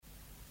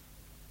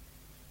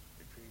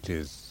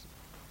is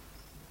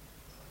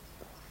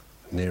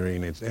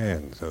nearing its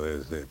end. So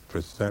there's the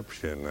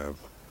perception of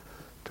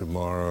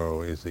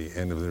tomorrow is the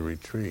end of the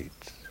retreat.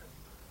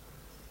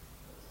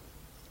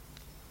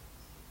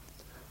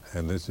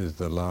 And this is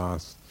the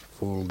last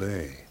full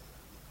day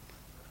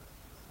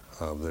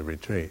of the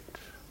retreat.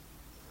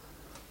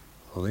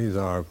 Well, these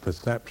are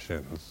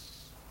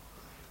perceptions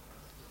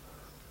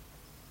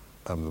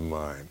of the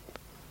mind.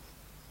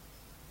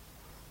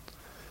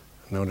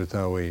 Notice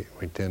how we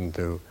tend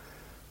to,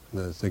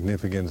 the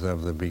significance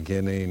of the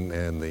beginning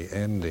and the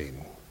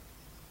ending.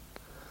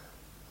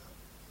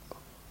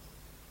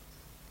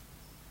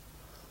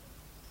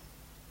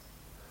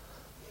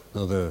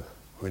 So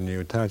when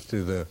you attach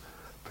to the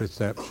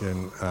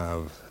perception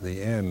of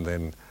the end,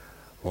 then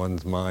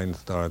one's mind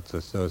starts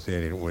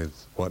associating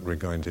with what we're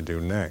going to do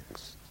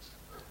next,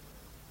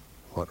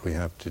 what we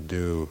have to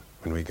do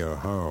when we go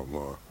home,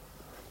 or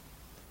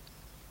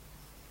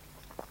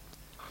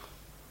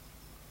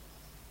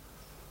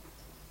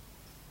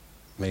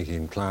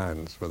making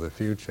plans for the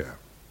future.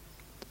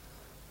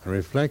 And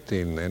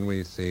reflecting, then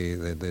we see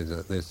that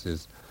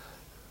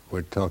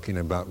we're talking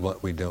about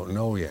what we don't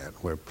know yet.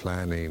 We're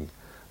planning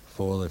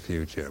for the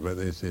future, but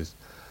this is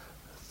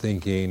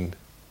thinking,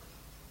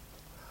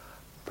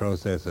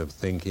 process of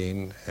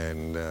thinking,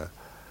 and the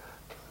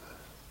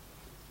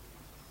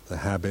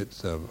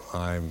habits of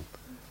I'm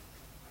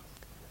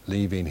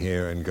leaving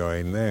here and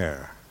going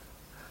there,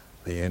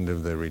 the end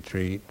of the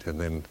retreat, and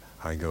then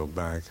I go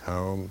back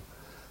home.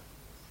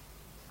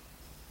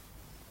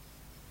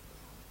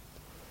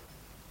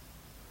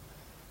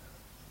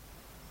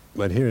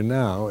 But here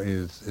now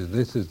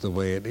this is the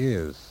way it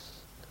is.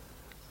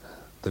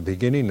 The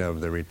beginning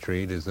of the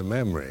retreat is a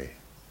memory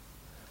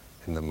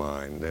in the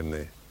mind, and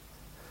the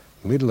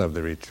middle of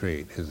the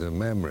retreat is a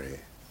memory.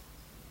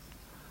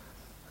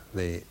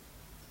 The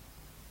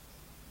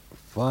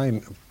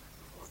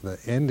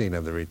ending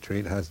of the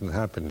retreat hasn't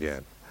happened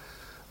yet,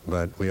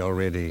 but we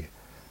already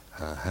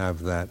have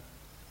that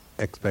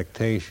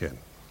expectation.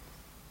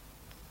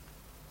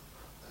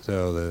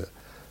 So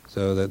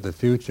that the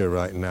future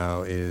right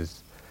now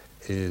is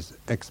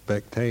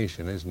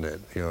expectation, isn't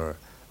it?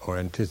 Or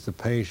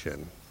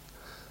anticipation.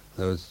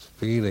 Those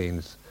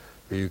feelings,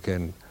 you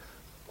can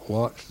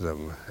watch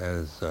them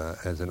as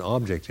an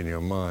object in your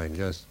mind.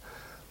 Just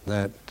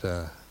that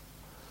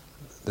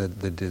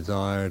the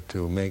desire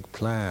to make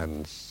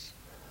plans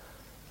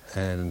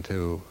and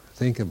to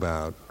think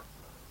about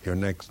your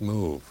next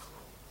move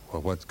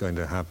or what's going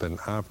to happen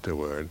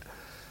afterward.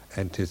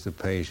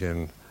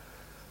 Anticipation,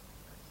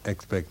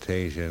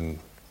 expectation,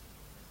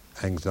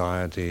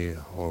 anxiety,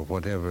 or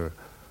whatever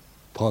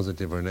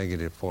positive or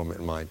negative form it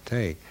might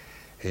take,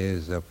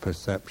 is a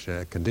perception,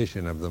 a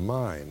condition of the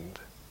mind.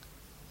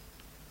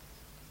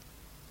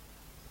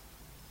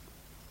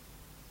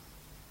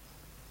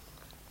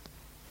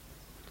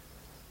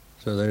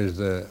 So there's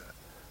the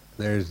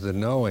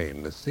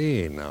knowing, the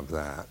seeing of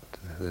that.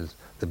 There's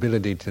the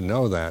ability to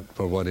know that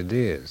for what it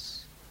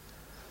is.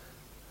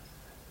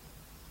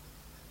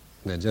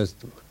 Now, just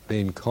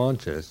being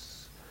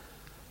conscious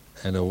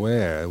and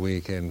aware, we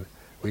can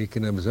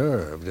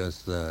observe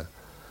just the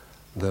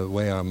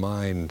way our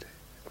mind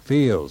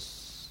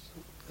feels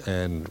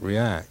and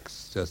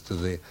reacts just to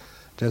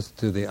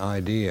the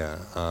idea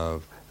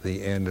of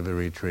the end of a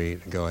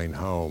retreat, going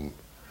home,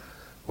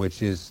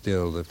 which is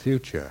still the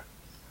future,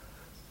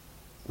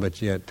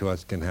 but yet to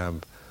us can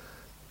have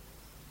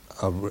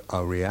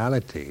a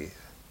reality,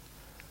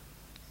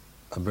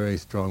 a very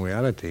strong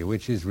reality,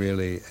 which is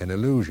really an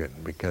illusion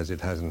because it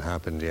hasn't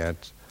happened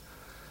yet.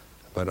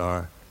 But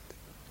our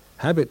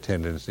habit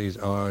tendencies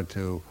are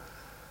to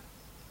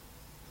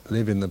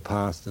live in the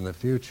past and the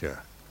future.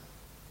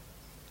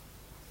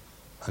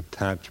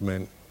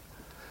 Attachment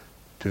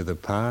to the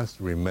past,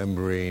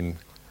 remembering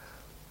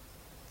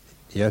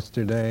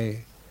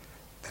yesterday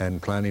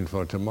and planning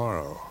for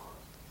tomorrow.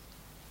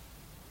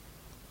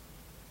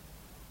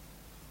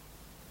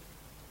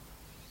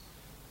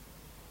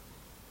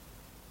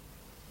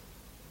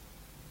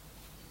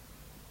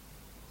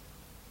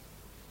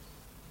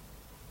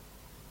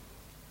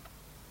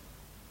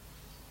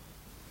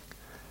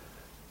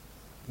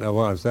 Now,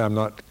 I'm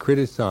not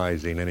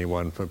criticizing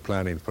anyone for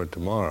planning for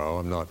tomorrow.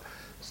 I'm not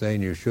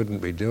saying you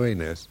shouldn't be doing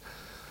this.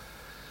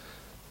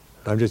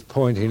 I'm just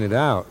pointing it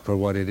out for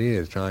what it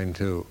is, trying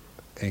to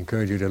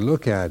encourage you to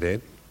look at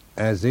it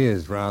as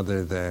is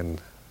rather than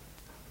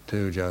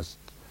to just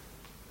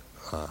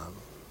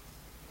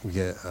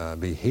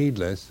be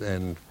heedless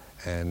and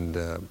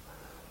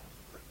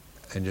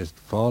just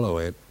follow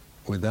it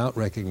without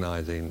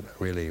recognizing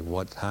really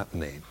what's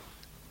happening.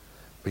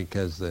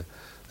 Because the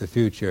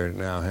future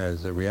now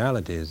has the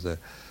realities, the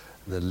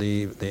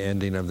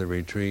ending of the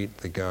retreat,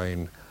 the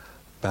going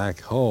back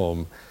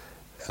home.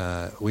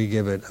 We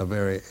give it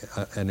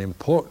an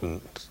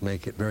importance,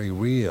 make it very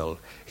real,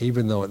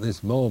 even though at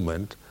this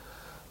moment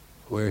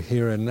we're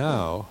here and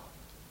now.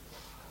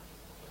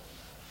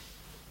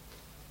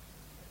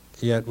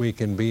 Yet we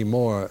can be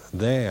more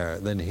there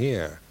than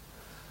here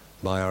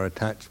by our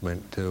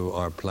attachment to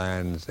our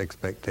plans,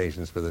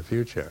 expectations for the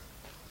future.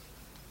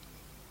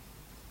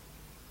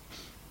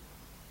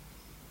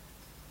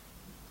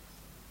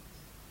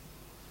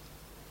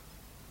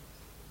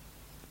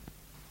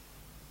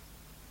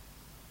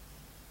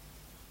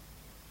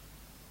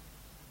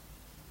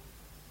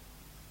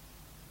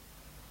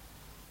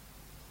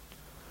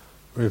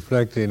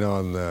 reflecting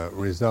on the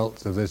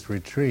results of this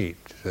retreat,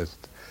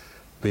 just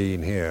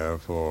being here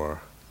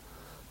for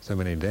so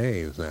many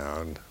days now,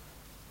 and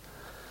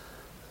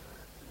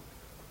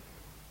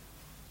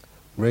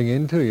bring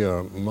into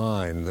your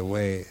mind the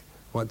way,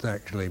 what's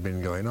actually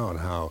been going on,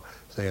 how,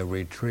 say, a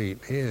retreat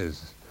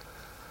is.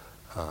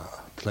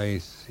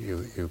 Place,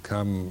 you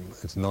come,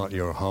 it's not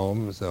your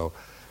home, so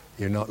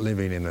you're not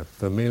living in a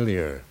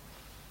familiar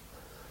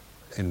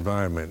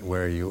environment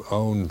where you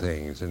own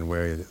things and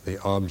where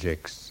the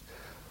objects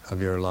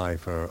of your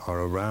life are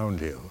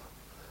around you.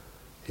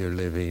 You're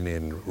living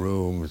in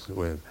rooms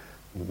with,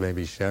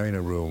 maybe sharing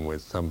a room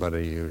with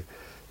somebody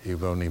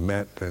you've only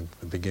met at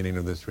the beginning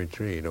of this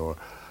retreat, or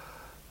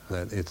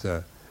that it's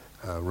a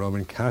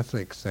Roman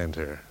Catholic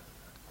center,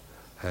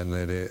 and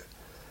that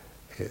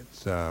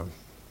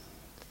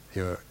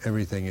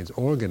everything is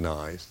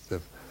organized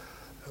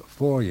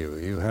for you.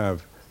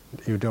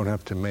 You don't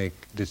have to make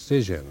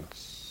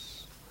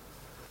decisions.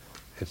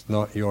 It's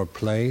not your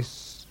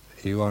place.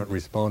 You aren't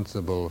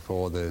responsible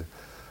for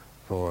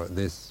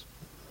this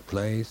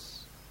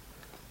place,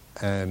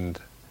 and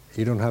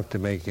you don't have to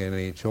make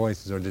any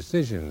choices or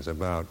decisions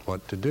about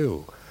what to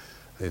do.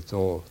 It's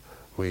all,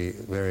 we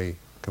very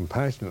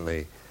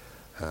compassionately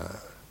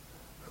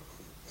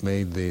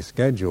made the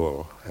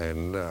schedule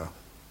and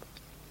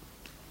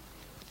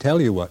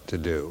tell you what to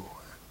do.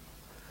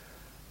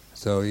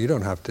 So you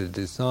don't have to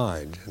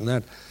decide.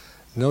 And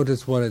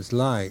notice what it's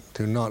like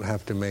to not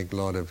have to make a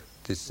lot of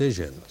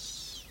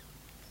decisions.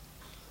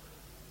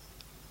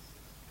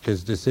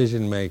 Because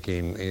decision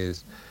making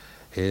is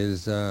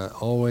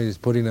always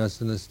putting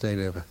us in a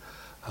state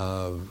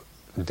of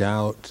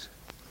doubt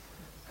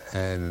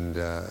and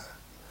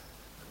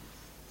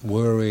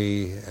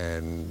worry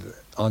and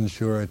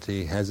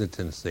unsurety,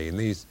 hesitancy. And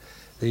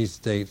these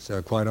states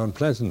are quite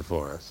unpleasant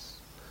for us.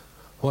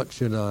 What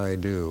should I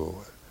do?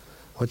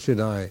 What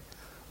should I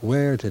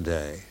wear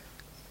today?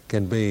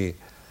 Can be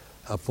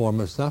a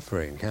form of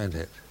suffering, can't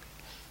it?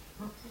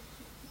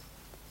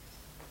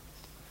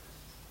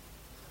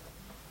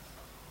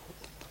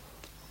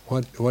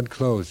 What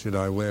clothes should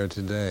I wear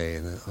today?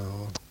 And,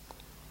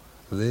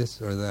 this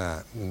or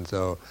that. And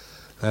so,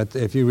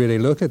 if you really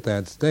look at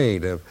that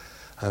state of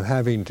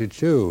having to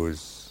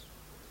choose,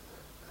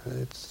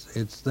 that's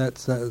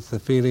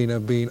the feeling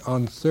of being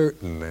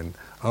uncertain, and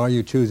are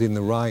you choosing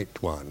the right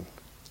one?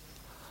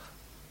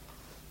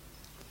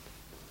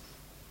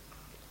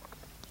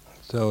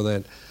 So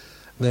that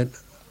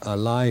a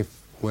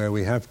life where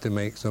we have to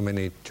make so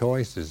many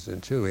choices,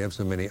 and too, we have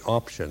so many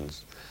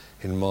options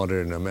in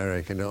modern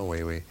America, don't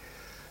we?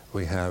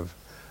 We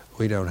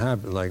don't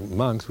have, like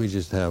monks, we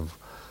just have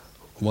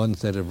one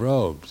set of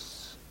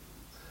robes.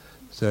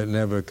 So it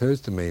never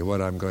occurs to me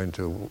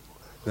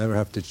never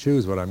have to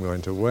choose what I'm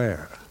going to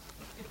wear.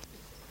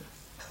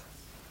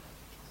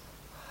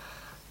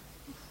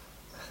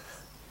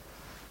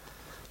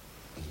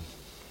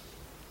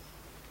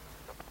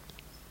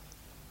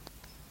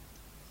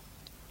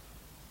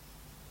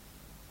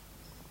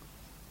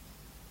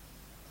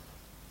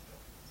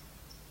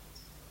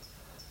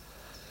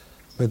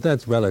 But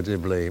that's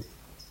relatively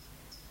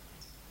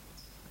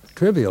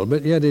trivial,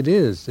 but yet it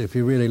is, if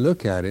you really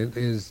look at it,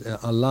 is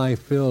a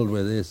life filled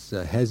with this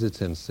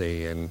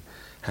hesitancy and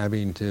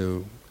having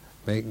to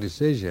make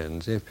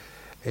decisions. If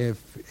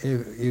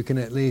you can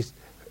at least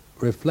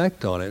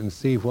reflect on it and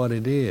see what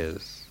it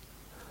is,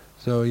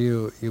 so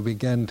you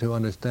begin to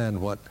understand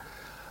what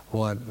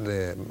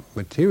the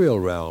material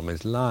realm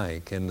is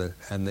like, and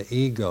the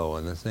ego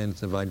and the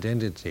sense of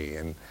identity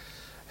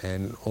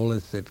and all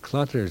this that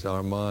clutters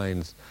our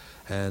minds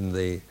and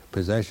the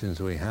possessions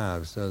we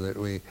have, so that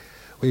we're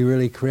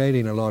really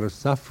creating a lot of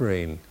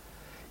suffering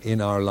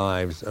in our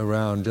lives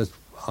around just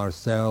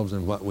ourselves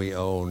and what we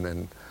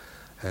own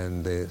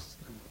and the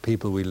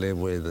people we live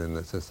with and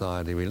the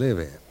society we live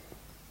in.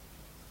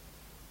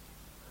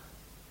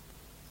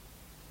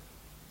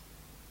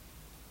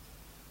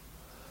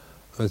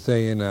 Let's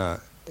say in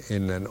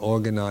an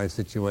organized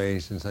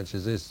situation such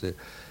as this,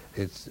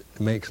 it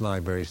makes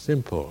life very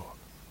simple.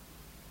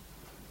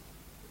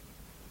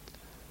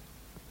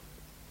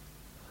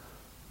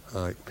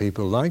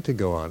 People like to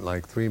go on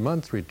like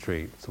 3-month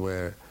retreats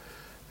where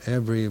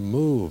every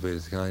move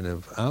is kind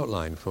of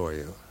outlined for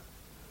you.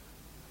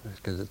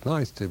 Because it's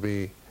nice to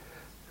be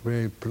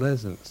very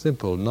pleasant,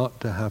 simple, not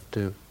to have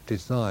to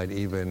decide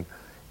even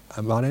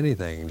about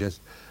anything.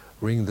 Just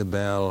ring the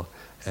bell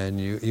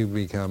and you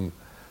become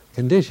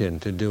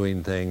conditioned to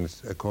doing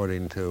things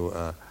according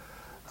to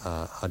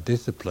a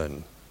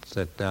discipline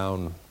set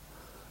down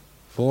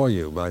for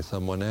you by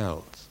someone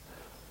else.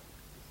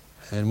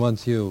 And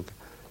once you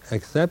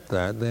accept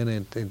that, then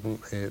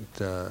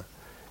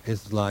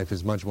its life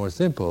is much more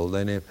simple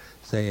than if,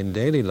 say, in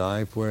daily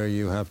life where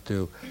you have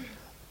to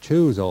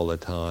choose all the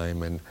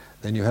time, and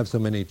then you have so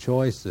many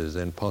choices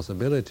and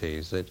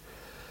possibilities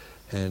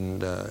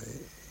and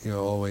you're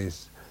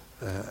always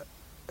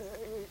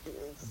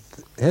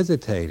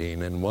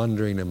hesitating and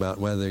wondering about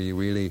whether you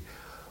really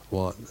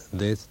want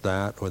this,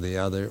 that, or the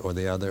other, or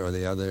the other, or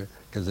the other,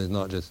 because there's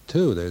not just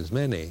two, there's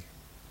many.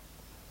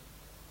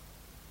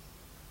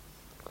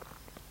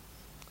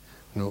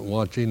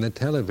 watching the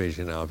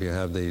television now. If you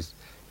have these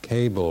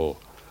cable,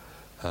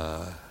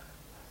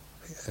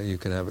 you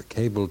can have a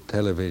cable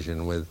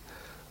television with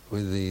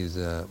these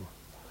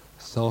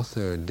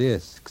saucer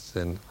discs,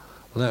 and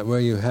that where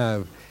you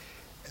have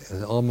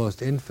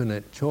almost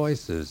infinite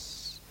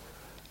choices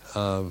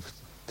of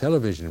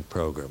television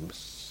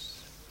programs.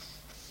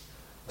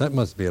 That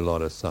must be a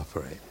lot of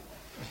suffering.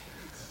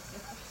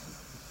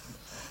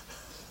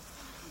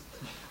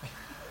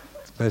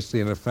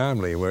 Especially in a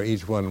family where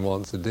each one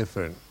wants a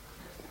different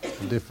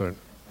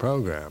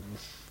program.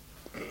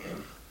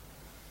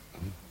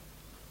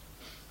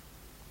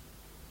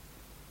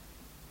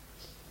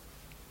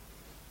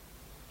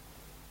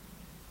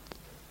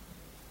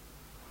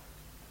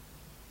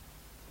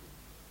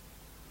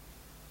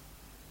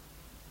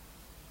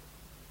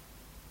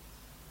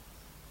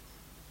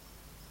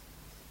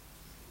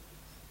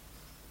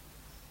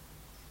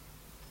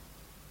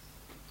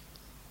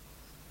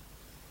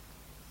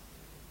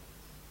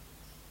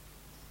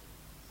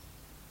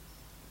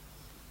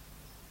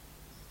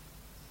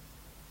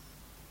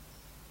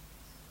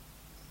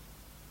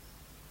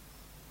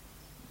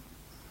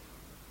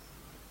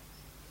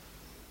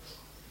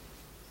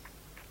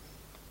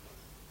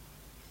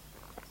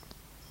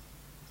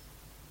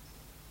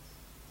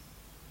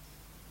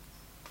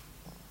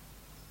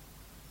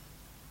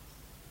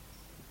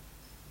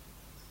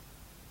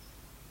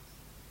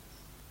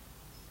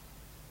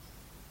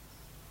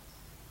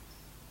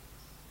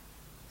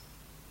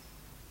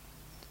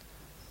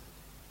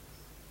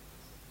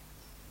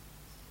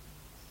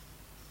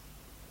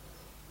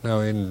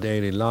 Now, in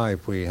daily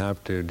life, we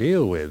have to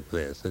deal with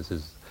this.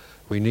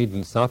 We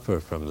needn't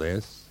suffer from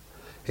this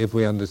if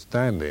we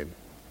understand it,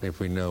 if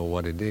we know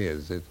what it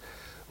is.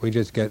 We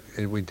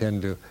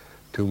tend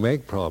to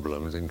make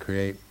problems and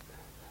create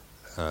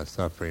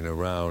suffering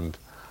around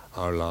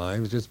our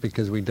lives just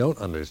because we don't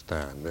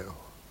understand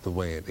the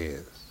way it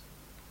is.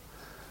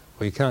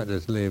 We can't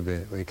just live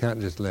in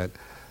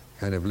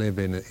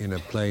a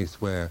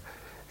place where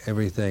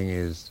everything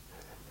is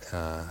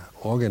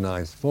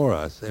organized for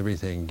us,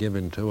 everything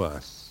given to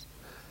us,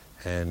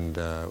 and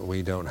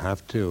we don't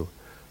have to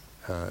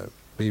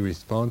be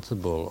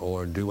responsible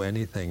or do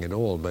anything at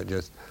all, but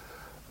just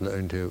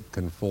learn to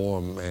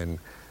conform and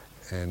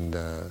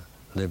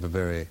live a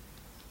very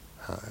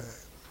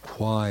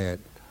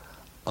quiet,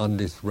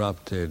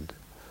 undisrupted,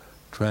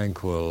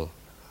 tranquil,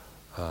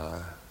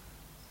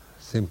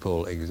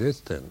 simple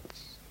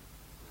existence.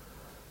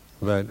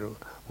 But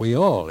we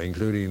all,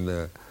 including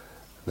the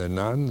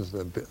nuns,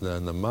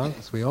 the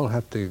monks, we all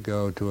have to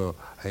go to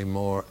a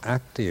more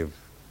active,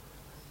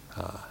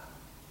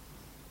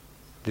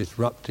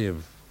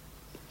 disruptive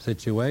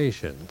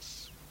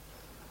situations.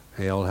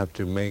 We all have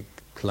to make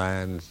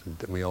plans.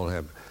 We all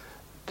have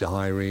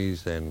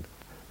diaries and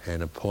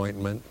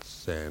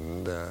appointments,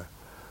 and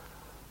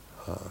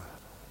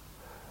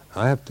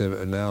I have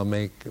to now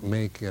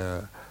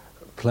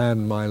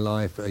plan my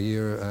life a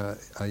year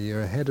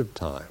ahead of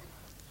time.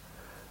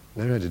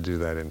 Never had to do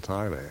that in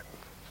Thailand.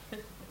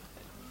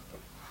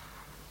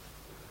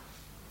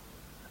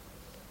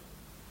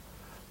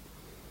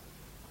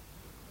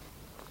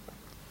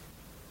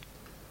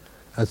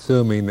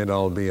 Assuming that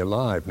I'll be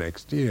alive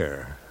next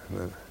year,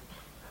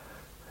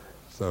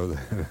 so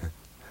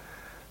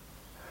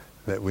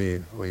that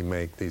we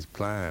make these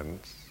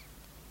plans.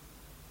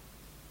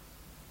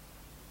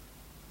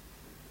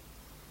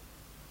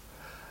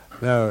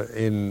 Now,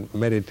 in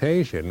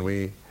meditation,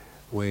 we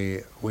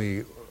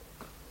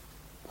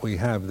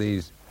have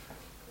this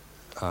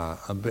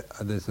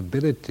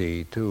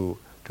ability to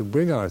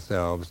bring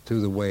ourselves to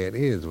the way it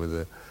is,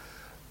 with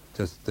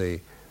just the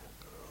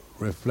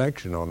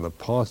reflection on the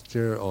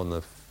posture, on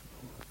the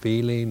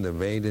feeling, the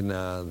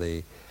Vedana,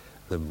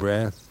 the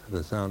breath,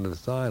 the sound of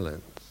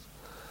silence.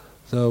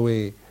 So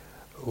we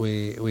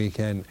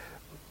can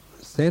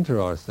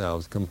center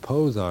ourselves,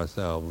 compose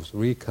ourselves,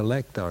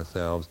 recollect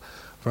ourselves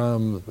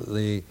from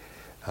the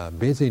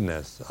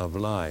busyness of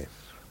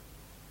life.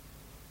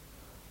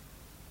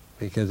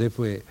 Because if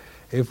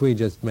we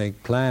just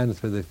make plans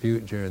for the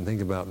future and think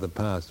about the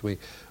past,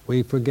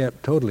 we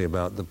forget totally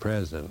about the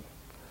present.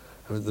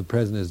 The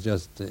present is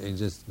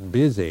just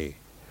busy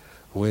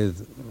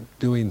with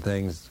doing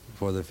things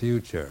for the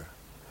future,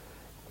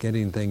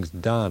 getting things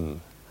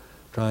done,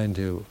 trying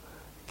to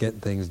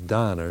get things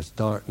done or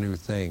start new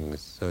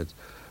things. So it's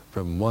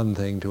from one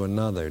thing to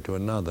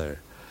another,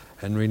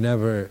 and we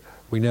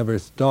never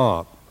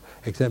stop,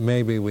 except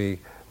maybe we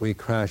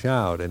crash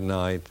out at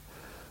night,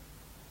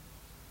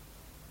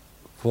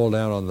 fall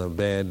down on the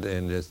bed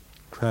and just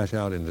crash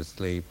out into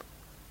sleep.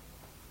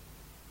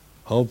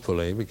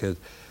 Hopefully, because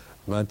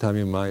by the time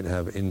you might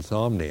have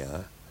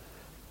insomnia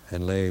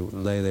and lay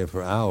there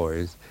for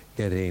hours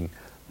getting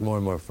more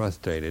and more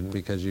frustrated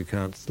because you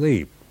can't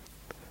sleep,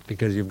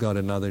 because you've got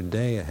another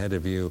day ahead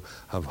of you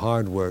of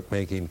hard work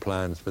making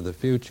plans for the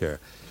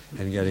future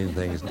and getting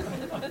things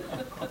done.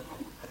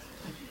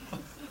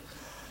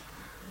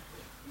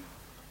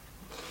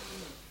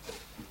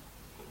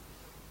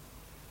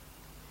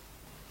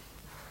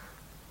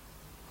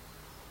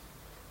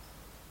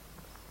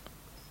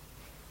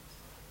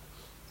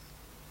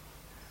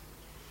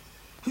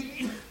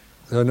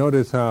 So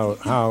notice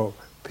how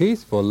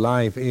peaceful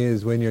life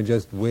is when you're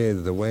just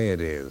with the way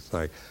it is.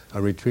 Like a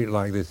retreat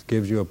like this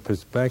gives you a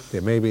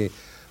perspective. Maybe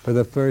for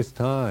the first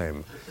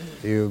time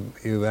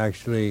you've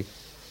actually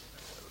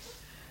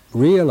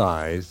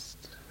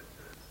realized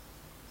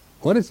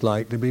what it's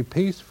like to be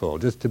peaceful,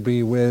 just to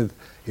be with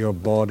your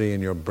body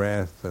and your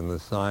breath and the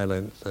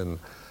silence and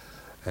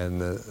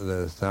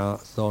the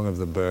song of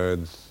the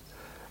birds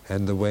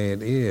and the way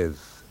it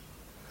is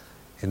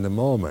in the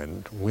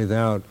moment,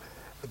 without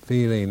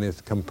feeling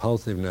this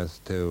compulsiveness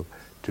to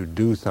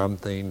do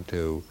something,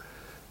 to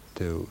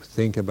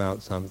think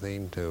about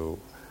something, to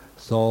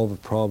solve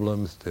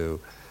problems, to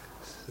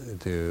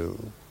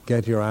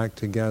get your act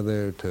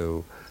together,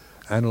 to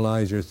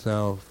analyze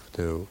yourself,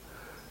 to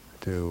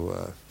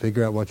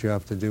figure out what you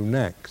have to do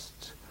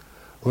next,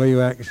 where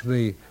you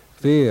actually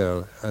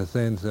feel a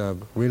sense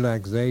of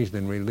relaxation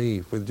and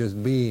relief with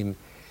just being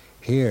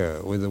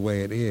here with the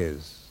way it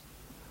is,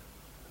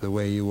 the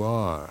way you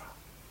are,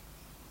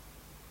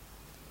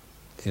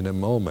 in a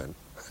moment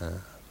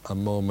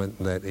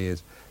that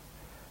is,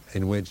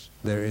 in which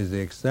there is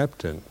the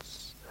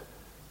acceptance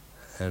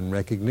and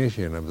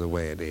recognition of the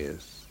way it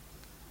is.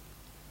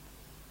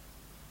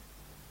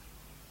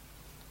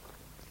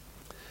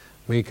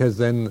 Because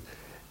then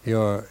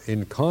you're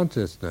in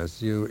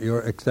consciousness,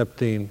 you're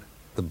accepting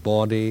the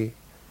body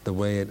the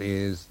way it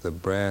is, the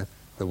breath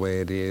the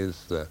way it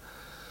is, the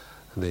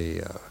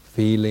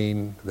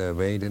feeling, the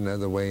Vedana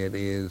the way it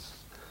is.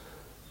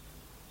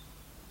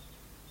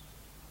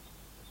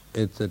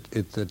 It's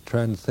a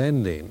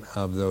transcending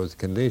of those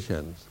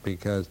conditions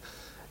because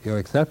you're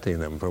accepting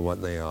them for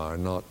what they are,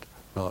 not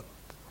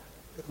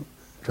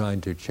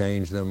trying to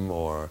change them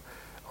or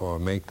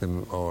make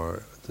them,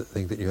 or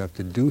think that you have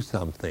to do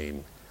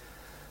something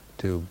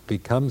to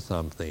become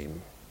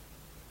something.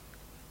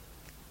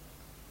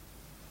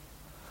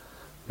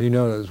 You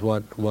notice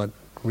what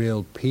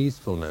real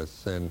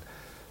peacefulness and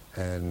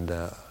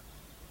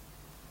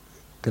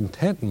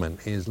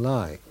contentment is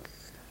like,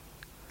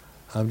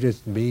 of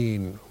just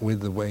being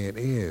with the way it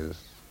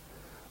is,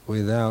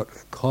 without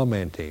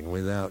commenting,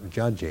 without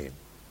judging,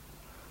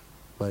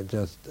 but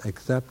just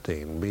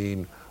accepting,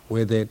 being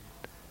with it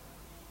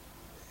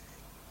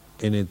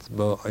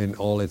in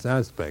all its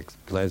aspects,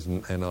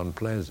 pleasant and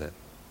unpleasant,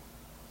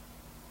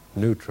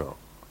 neutral.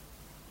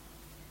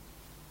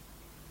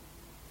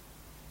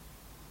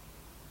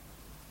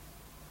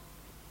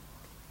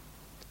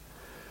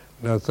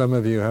 Now some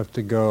of you have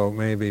to go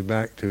maybe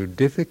back to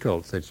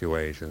difficult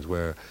situations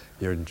where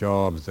your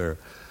jobs or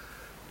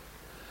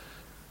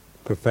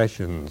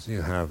professions,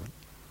 you have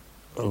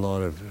a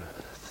lot of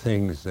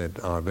things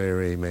that are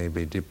very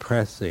maybe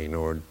depressing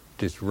or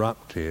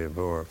disruptive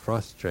or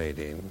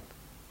frustrating.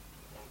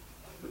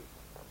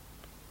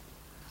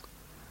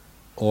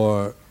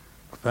 Or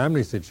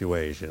family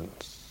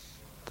situations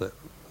that,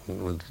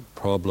 with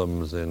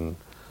problems and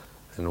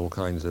all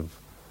kinds of,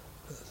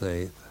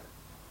 say,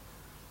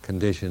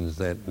 conditions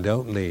that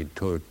don't lead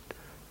to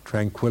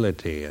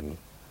tranquility and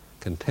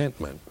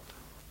contentment.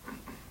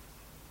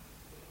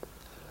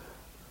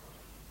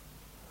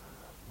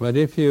 But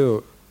if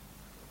you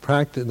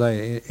practice,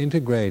 like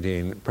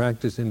integrating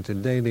practice into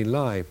daily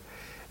life,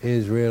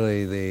 is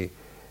really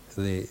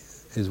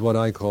is what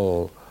I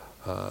call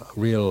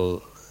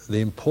the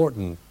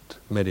important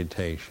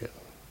meditation.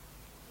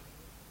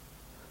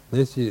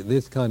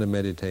 This kind of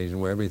meditation,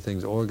 where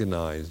everything's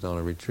organized on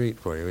a retreat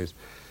for you,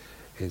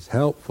 is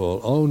helpful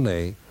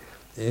only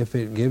if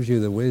it gives you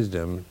the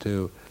wisdom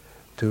to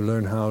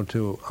learn how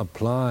to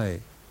apply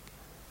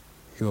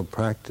your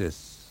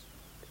practice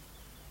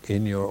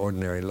in your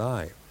ordinary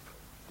life.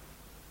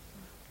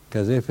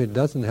 Because if it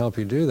doesn't help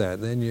you do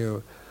that, then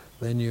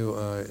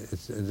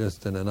it's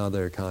just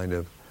another kind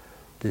of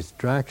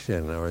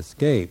distraction or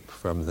escape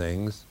from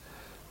things,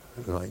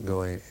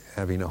 like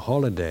having a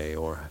holiday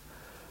or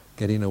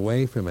getting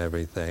away from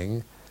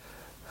everything,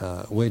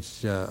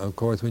 which of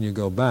course when you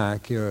go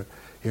back you're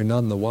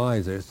none the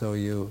wiser, so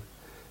you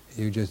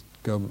just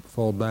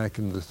fall back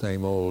into the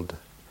same old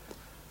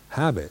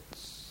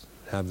habits,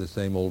 have the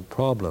same old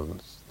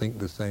problems, think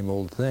the same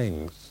old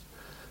things,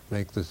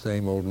 make the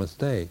same old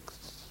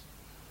mistakes.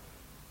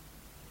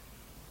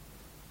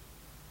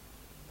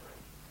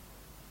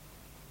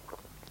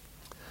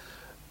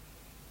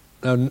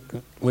 Now,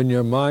 when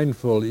you're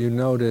mindful, you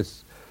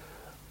notice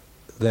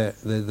that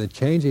the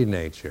changing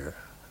nature.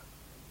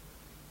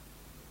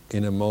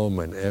 In a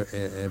moment,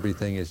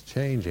 everything is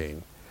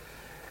changing.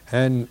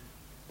 And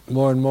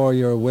more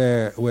you're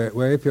aware,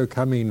 where if you're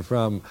coming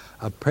from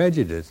a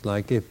prejudice,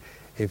 like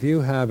if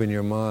you have in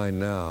your mind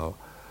now,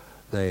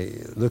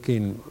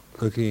 looking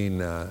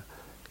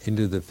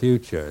into the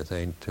future,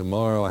 saying,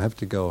 tomorrow I have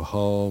to go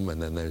home,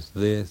 and then there's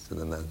this, and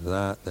then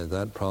there's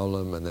that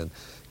problem, and then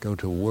have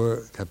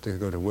to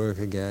go to work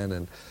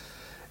again,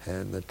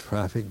 and the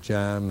traffic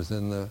jams,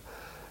 and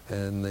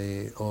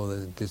all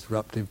the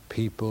disruptive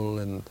people,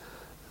 and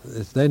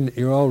then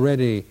you're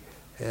already,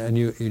 and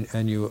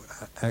you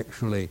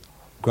actually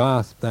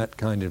grasp that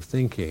kind of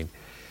thinking,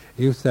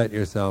 you set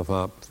yourself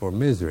up for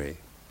misery.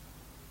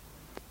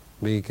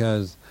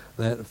 because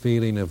that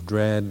feeling of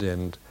dread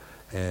and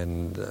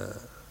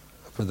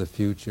for the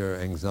future,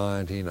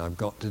 anxiety, and I've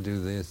got to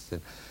do this,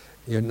 and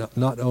you're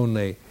not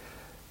only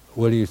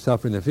will you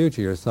suffer in the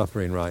future, you're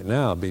suffering right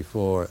now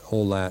before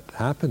all that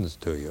happens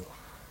to you.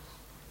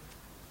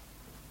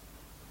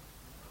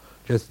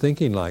 Just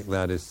thinking like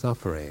that is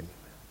suffering.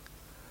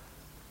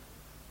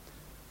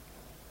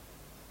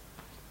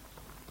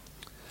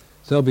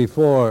 So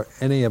before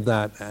any of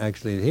that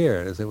actually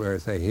here, as it were,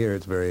 say here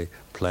it's very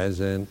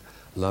pleasant,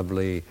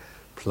 lovely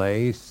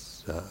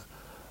place,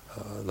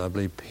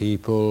 lovely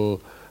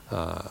people,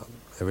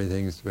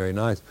 everything's very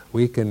nice.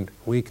 We can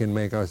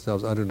make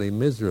ourselves utterly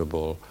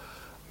miserable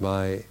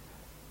by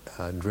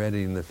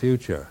dreading the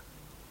future.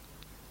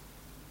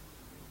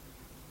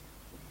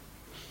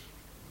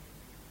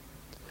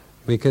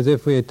 Because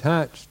if we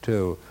attach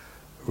to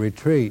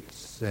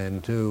retreats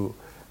and to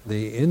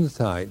the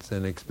insights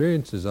and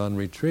experiences on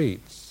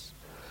retreats,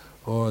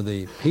 or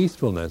the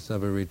peacefulness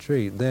of a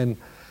retreat, then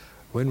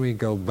when we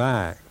go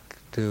back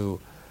to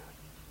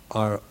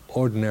our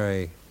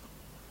ordinary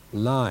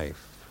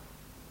life,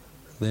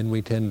 then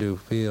we tend to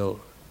feel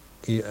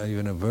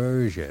even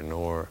aversion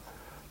or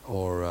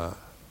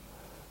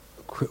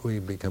we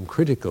become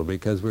critical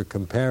because we're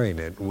comparing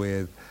it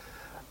with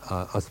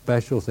a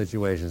special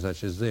situation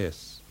such as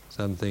this,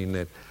 something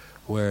that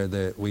where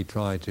we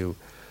try to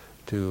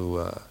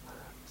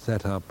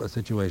set up a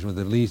situation with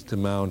the least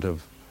amount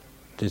of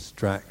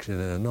distraction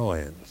and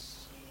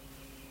annoyance.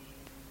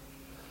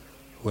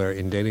 Where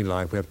in daily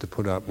life we have to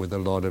put up with a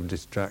lot of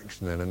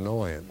distraction and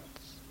annoyance.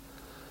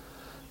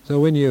 So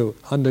when you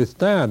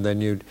understand, then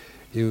you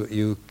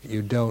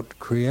don't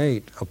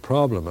create a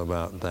problem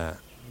about that.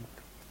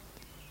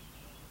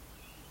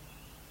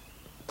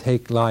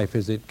 Take life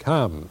as it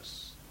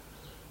comes,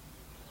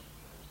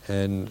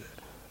 and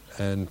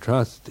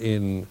trust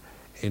in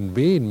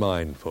being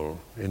mindful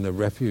in the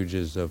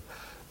refuges of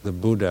the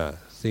Buddha,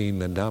 seeing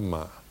the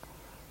Dhamma,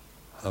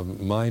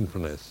 of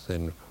mindfulness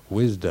and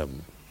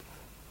wisdom,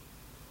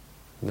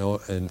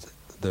 and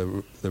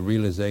the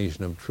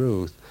realization of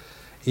truth,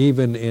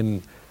 even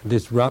in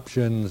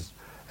disruptions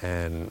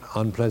and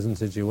unpleasant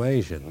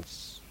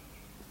situations.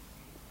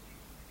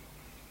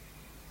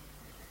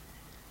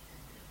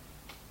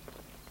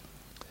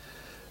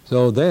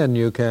 So then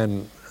you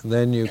can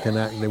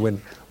actually,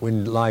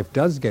 when life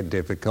does get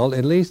difficult,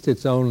 at least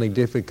it's only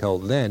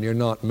difficult then. You're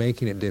not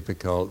making it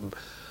difficult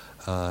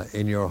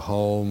in your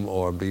home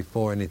or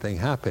before anything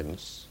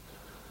happens.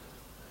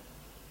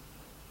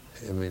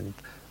 I mean,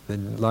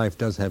 life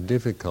does have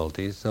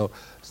difficulties,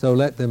 so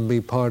let them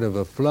be part of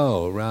a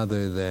flow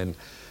rather than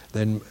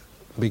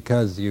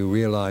because you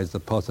realize the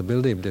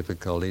possibility of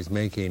difficulties,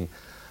 making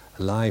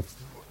life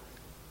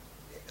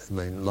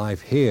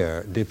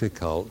here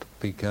difficult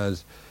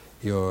because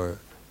you're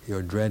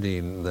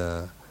dreading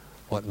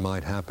what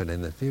might happen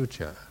in the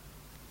future.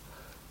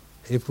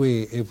 If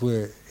we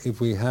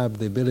have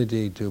the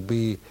ability to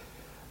be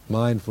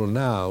mindful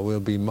now, we'll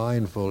be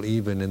mindful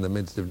even in the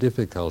midst of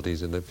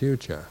difficulties in the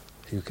future.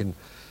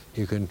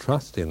 You can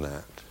trust in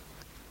that.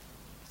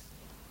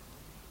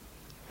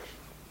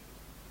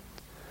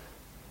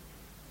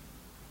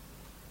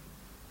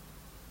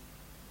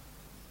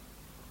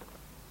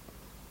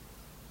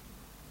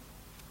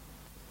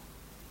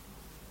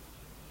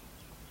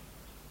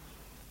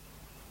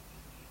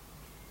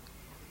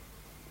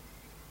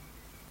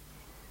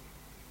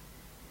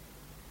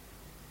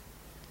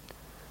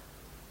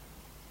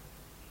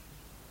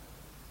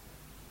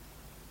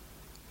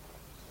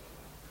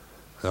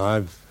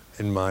 Now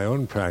in my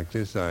own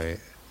practice,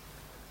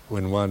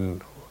 when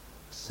one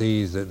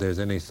sees that there's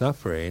any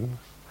suffering,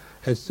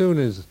 as soon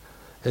as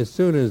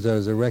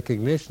there's a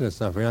recognition of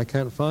suffering, I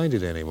can't find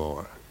it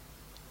anymore.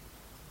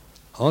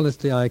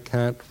 Honestly, I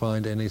can't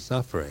find any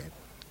suffering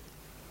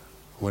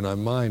when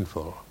I'm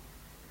mindful.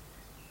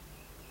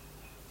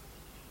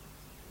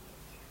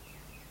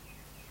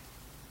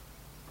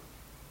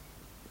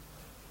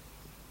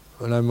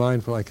 When I'm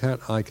mindful, I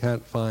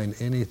can't find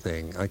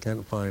anything. I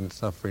can't find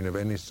suffering of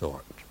any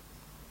sort.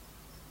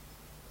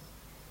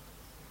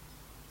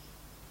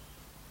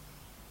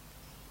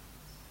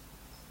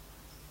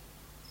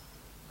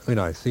 I mean,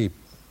 I can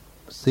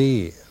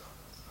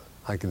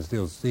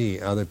still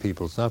see other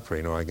people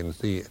suffering, or I can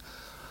see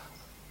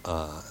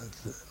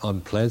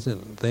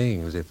unpleasant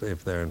things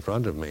if they're in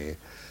front of me,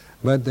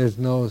 but there's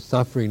no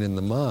suffering in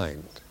the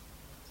mind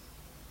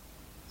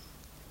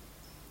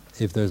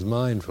if there's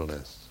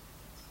mindfulness.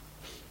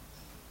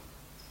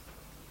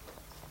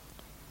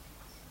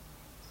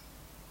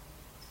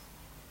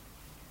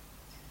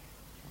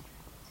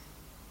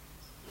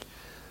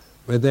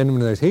 But then when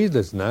there's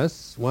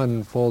heedlessness,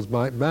 one falls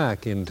right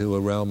back into a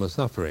realm of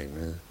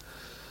suffering.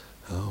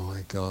 Oh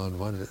my God,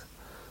 what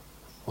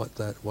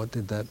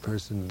did that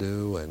person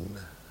do? And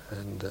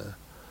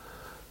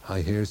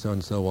I hear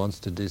so-and-so wants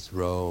to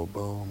disrobe.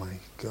 Oh my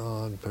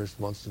God, person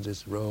wants to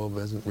disrobe,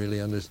 hasn't really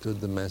understood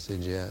the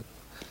message yet.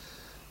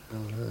 Oh,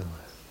 no.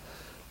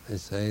 They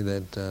say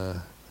that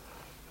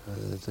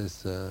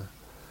this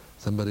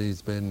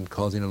somebody's been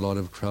causing a lot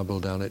of trouble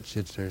down at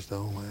Chithurst.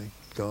 Oh my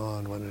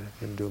God, what are you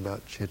going to do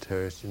about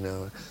Chithurst, you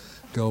know?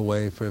 Go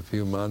away for a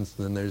few months,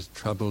 and then there's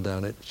trouble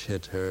down at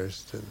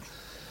Chithurst.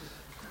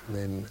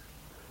 And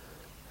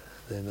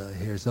then I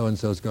hear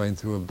so-and-so's going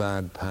through a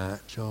bad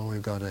patch. Oh,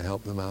 we've got to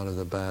help them out of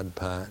the bad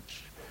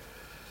patch.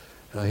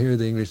 And I hear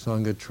the English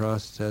Sangha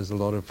Trust has a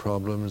lot of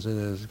problems, and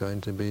there's going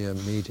to be a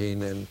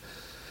meeting and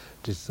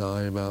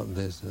decide about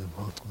this.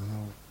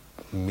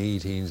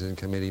 Meetings and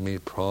committee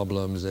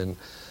problems, and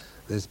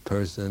this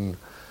person,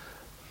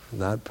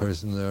 that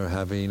person, they're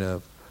having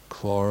a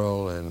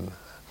quarrel, and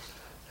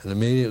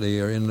immediately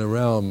you're in the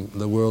realm,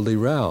 the worldly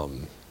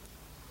realm.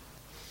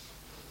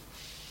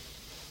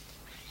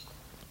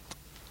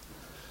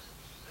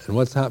 And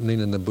what's happening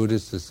in the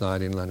Buddhist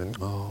society in London?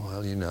 Oh,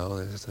 well, you know,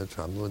 there's a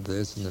trouble with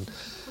this, and then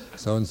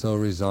so-and-so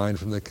resigned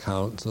from the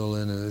council,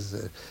 and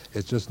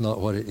it's just not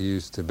what it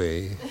used to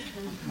be.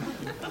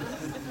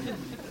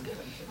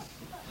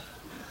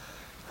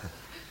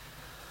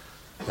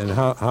 And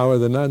how are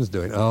the nuns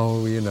doing?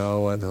 Oh, you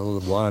know,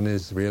 one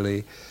is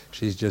really,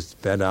 she's just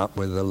fed up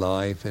with the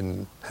life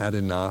and had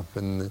enough,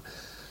 and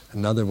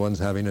another one's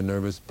having a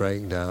nervous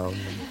breakdown.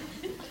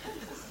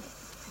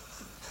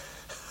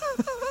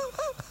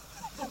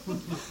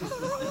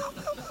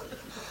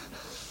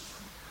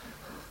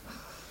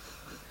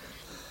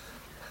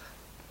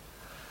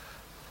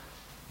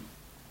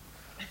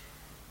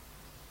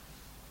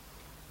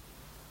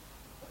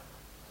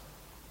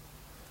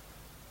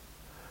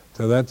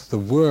 So that's the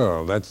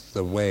world, that's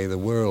the way the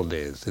world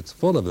is. It's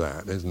full of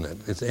that, isn't it?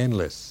 It's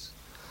endless.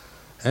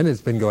 And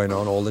it's been going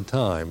on all the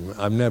time.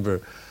 I've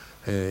never,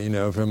 you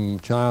know, from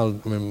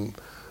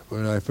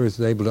when I first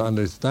was able to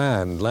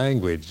understand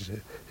language,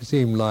 it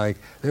seemed like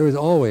there was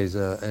always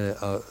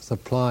a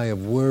supply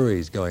of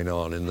worries going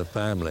on in the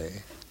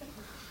family.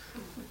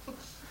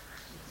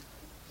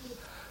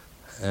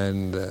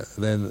 And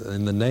then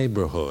in the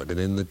neighborhood, and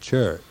in the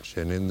church,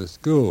 and in the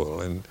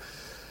school, and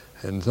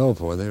so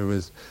forth. There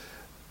was,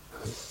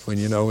 when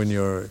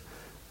you're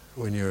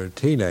a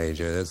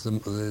teenager,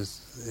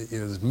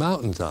 there's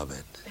mountains of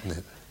it, isn't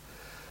it?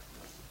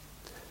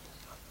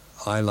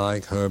 I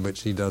like her, but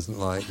she doesn't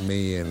like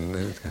me,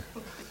 and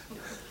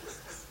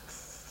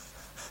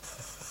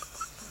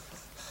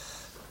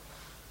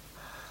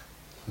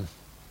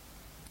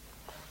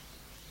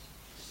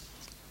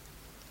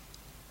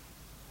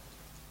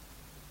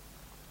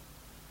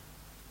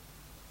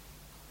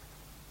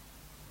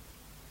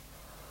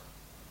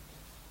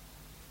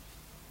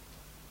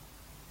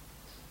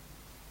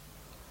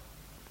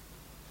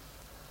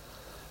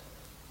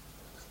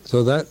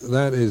so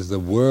that is the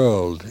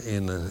world.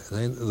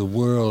 The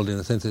world, in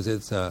a sense,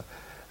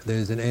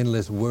 there's an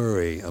endless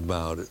worry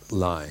about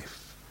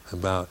life,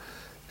 about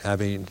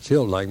having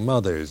children, like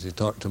mothers. You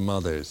talk to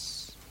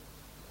mothers,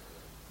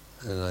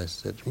 and I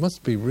said, it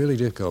must be really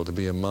difficult to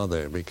be a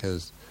mother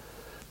because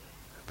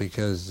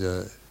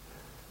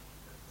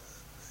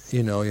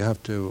you know, you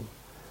have to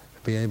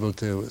be able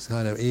to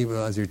kind of, even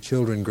as your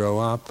children grow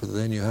up,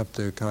 then you have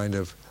to kind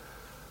of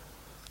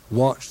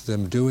watch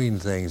them doing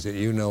things that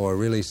you know are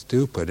really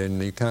stupid,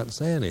 and you can't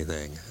say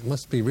anything. It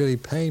must be really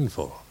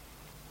painful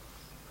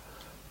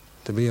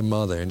to be a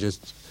mother and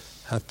just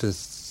have to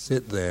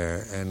sit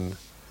there and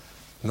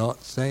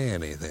not say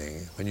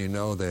anything when you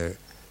know they're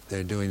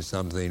doing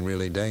something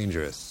really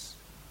dangerous.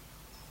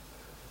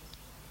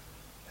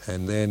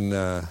 And then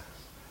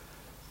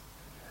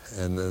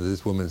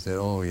this woman said,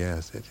 "Oh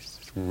yes,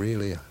 it's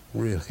really,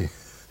 really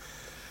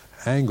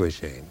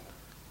anguishing."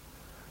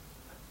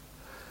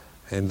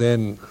 And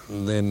then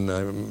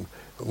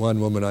one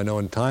woman I know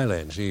in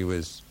Thailand, she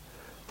was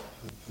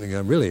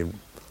a really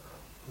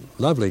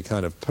lovely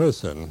kind of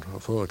person,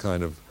 full of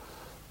kind of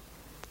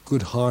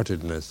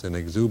good-heartedness and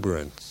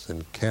exuberance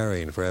and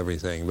caring for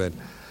everything, but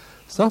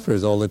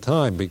suffers all the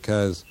time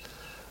because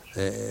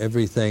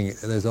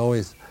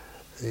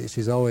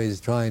she's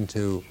always trying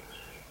to,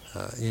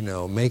 you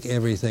know, make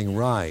everything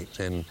right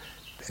and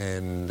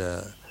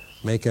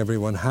make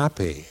everyone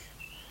happy,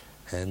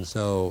 and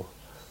so.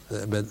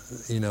 But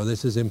you know,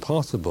 this is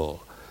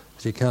impossible.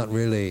 She can't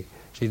really.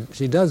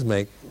 She does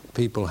make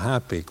people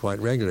happy quite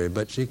regularly,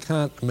 but she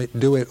can't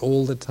do it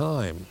all the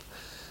time,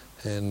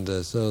 and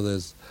so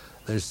there's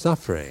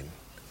suffering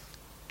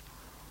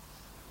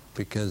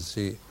because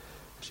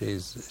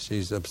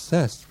she's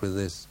obsessed with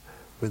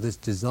this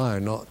desire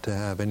not to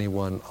have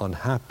anyone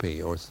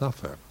unhappy or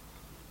suffer.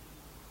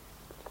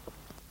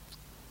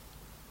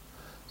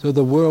 So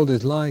the world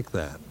is like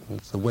that.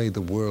 It's the way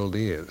the world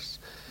is.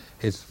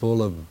 It's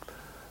full of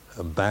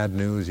bad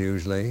news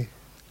usually,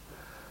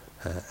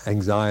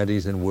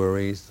 anxieties and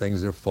worries,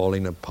 things are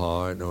falling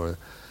apart, or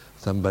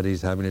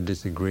somebody's having a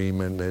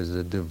disagreement, there's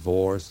a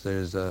divorce,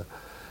 there's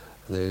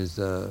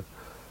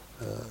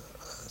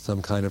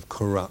some kind of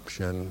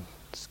corruption,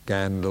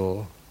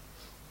 scandal.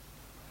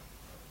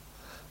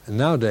 And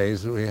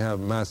nowadays we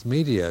have mass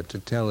media to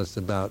tell us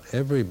about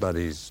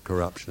everybody's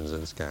corruptions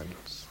and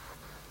scandals.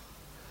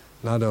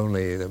 Not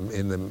only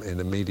in the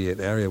immediate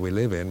area we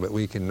live in, but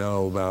we can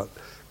know about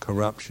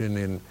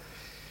corruption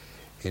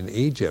in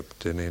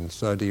Egypt and in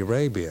Saudi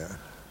Arabia.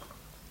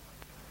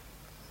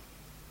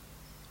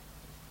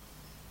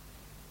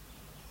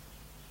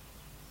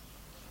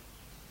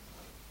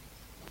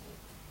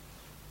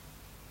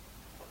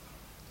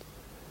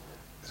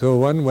 So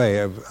one way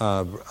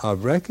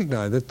of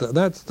recognizing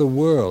that's the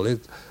world.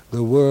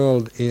 The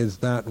world is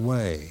that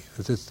way.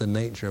 It's just the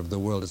nature of the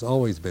world. It's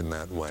always been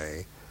that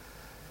way.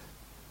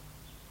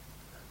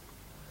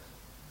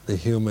 The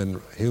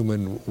human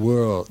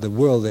world, the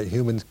world that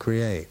humans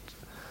create,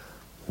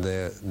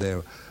 their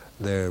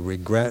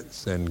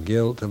regrets and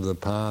guilt of the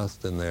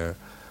past, and their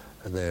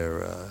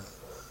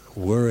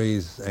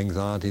worries,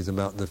 anxieties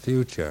about the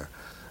future,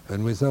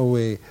 and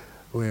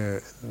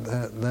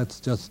that's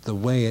just the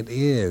way it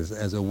is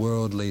as a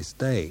worldly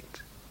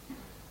state.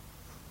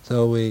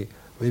 So we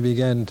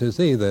begin to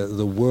see that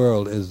the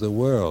world is the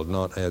world,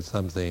 not as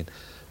something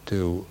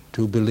to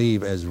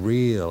believe as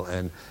real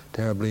and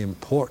terribly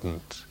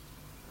important.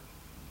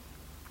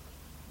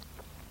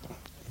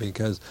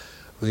 Because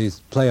we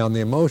play on the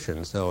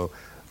emotions, so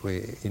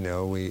we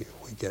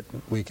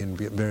can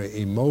be very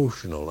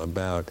emotional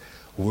about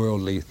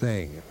worldly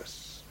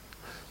things.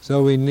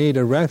 So we need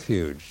a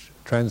refuge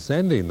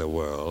transcending the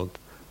world,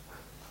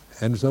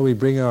 and so we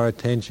bring our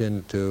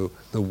attention to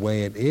the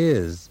way it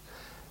is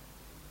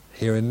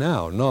here and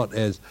now, not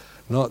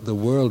the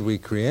world we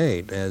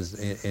create as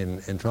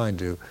in trying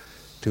to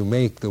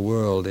make the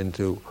world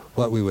into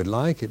what we would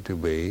like it to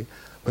be,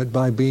 but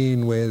by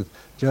being with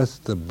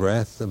just the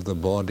breath of the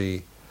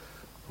body,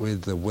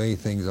 with the way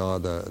things are,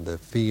 the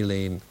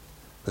feeling,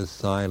 the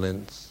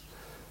silence,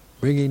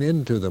 bringing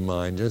into the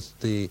mind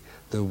just the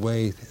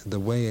way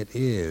it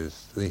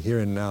is, the here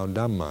and now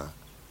Dhamma,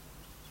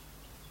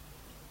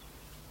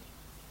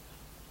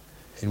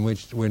 in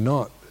which we're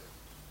not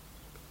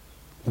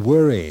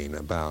worrying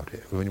about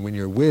it. When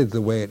you're with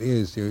the way it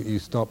is, you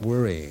stop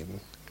worrying.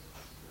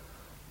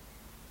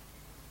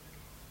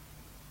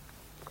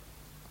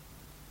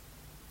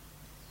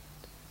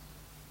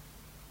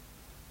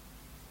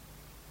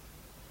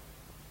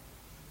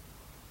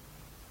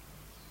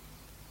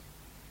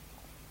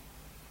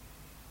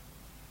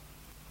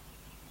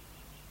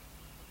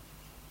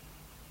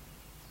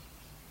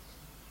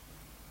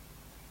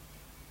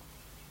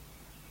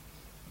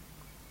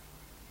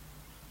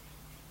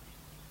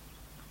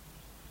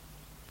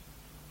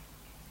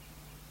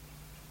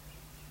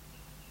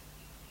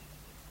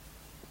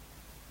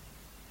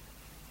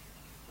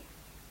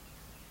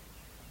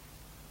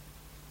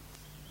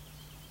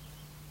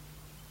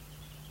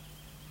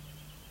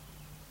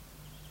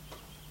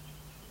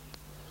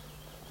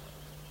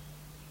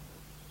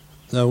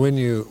 Now when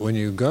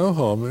you go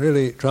home,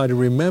 really try to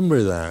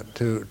remember that,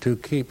 to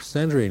keep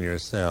centering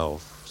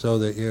yourself, so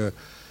that you're,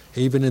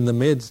 even in the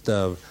midst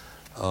of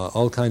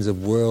all kinds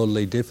of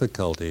worldly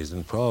difficulties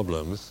and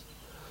problems,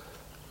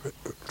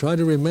 try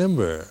to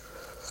remember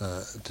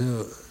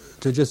to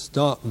just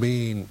stop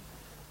being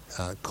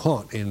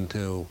caught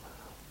into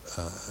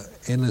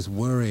endless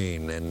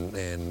worrying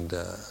and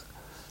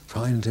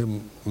trying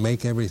to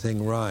make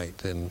everything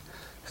right and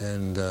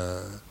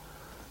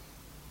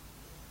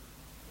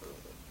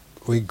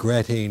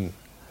regretting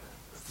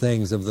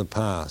things of the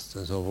past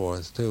and so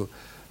forth,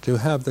 to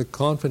have the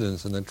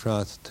confidence and the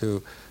trust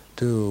to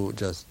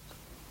just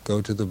go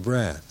to the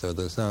breath or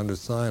the sound of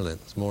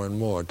silence more and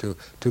more, to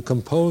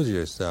compose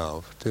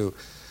yourself, to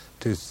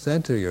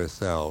center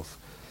yourself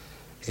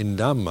in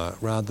Dhamma,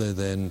 rather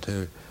than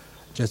to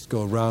just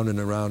go round and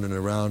around and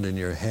around in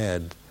your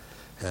head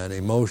and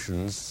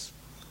emotions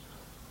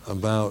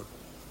about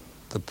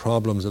the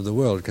problems of the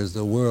world, because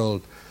the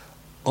world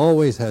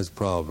always has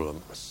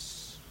problems.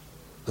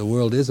 The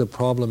world is a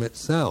problem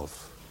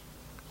itself.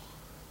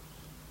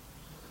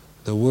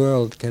 The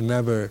world can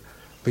never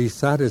be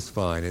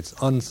satisfied. It's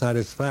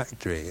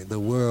unsatisfactory. The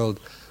world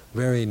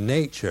very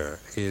nature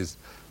is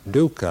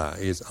dukkha,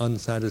 is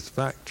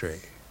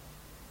unsatisfactory.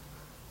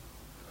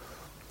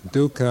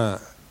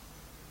 Dukkha,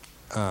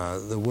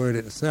 the word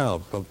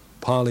itself, a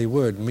Pali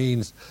word,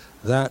 means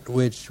that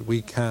which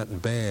we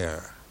can't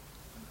bear,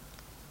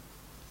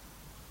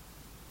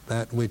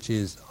 that which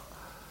is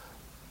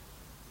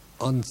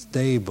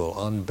unstable,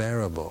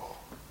 unbearable.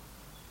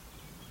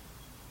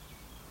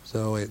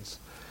 So it's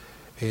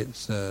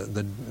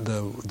the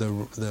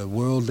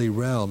worldly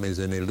realm is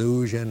an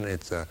illusion.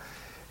 It's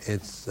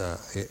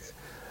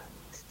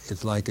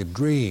like a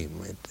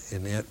dream,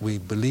 and yet we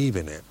believe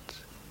in it,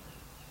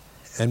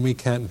 and we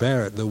can't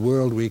bear it. The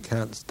world we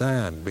can't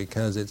stand,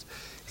 because it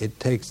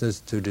takes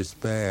us to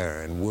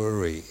despair and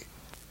worry.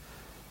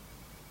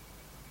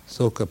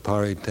 Sokha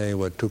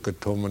paritewa tukha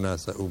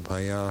tomanasa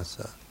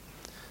upayasa.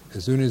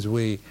 As soon as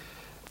we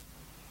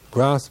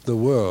grasp the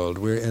world,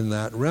 we're in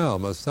that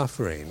realm of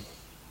suffering,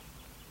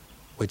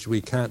 which we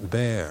can't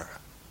bear.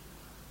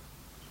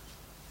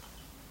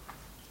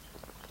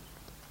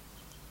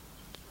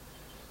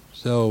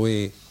 So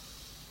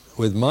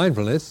with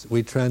mindfulness,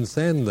 we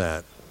transcend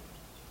that.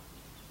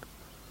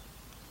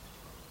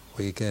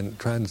 We can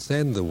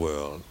transcend the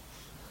world.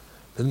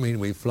 Doesn't mean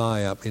we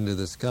fly up into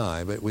the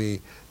sky, but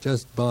we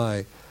just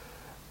by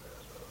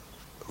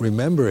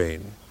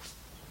remembering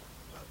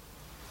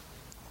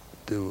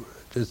to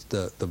just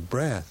the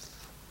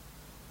breath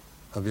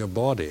of your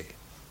body,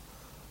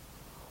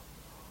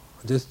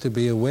 just to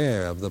be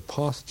aware of the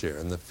posture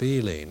and the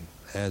feeling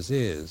as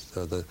is,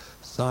 or the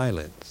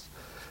silence,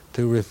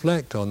 to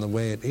reflect on the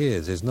way it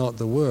is not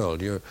the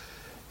world. You're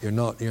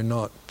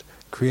not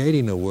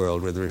creating a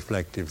world with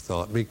reflective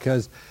thought,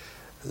 because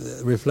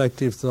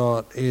reflective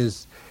thought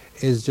is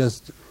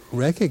just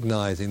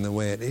recognizing the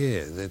way it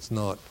is. It's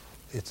not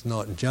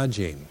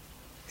judging.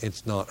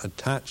 It's not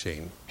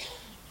attaching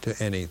to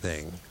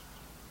anything.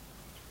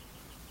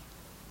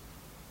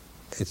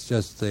 It's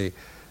just the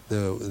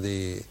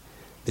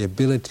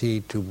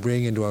ability to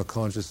bring into our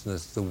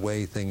consciousness the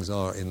way things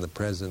are in the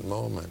present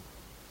moment.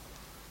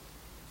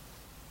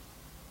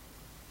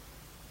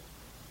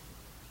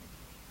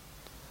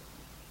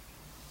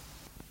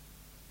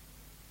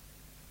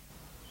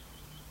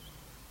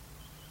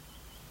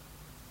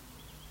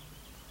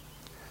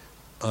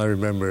 I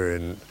remember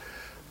in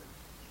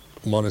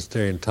a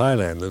monastery in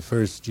Thailand, the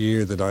first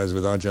year that I was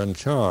with Ajahn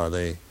Chah,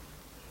 they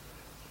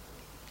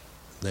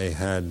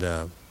had,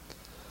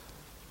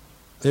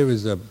 it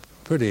was a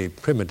pretty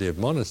primitive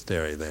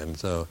monastery then,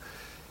 so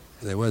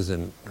there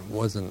wasn't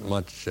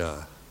much,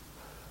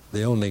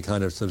 the only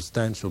kind of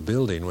substantial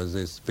building was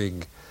this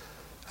big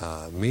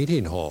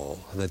meeting hall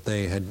that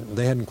they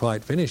hadn't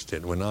quite finished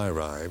it when I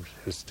arrived.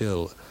 It was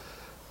still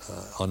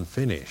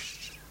unfinished.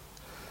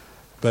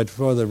 But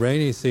for the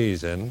rainy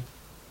season,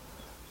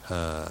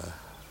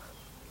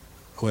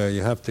 where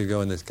you have to go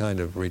in this kind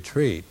of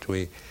retreat,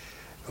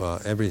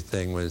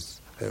 everything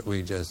was,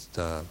 we just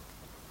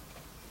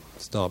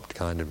stopped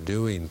kind of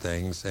doing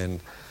things, and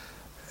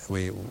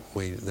there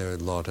were a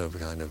lot of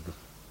kind of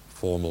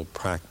formal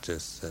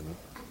practice and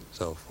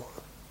so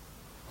forth,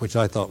 which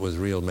I thought was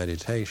real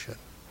meditation.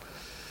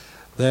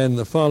 Then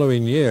the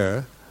following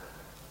year,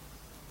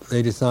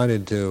 they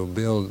decided to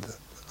build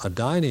a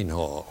dining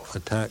hall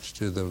attached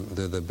to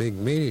the big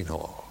meeting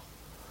hall,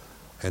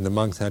 and the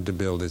monks had to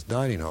build this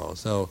dining hall.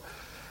 So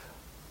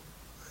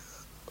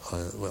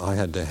I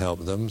had to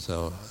help them.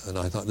 And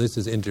I thought, this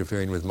is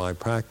interfering with my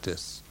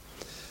practice.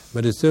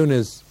 But as soon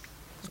as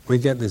we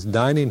get this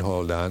dining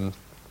hall done,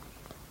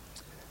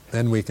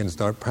 then we can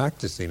start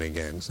practicing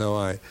again. So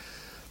I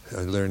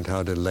learned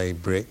how to lay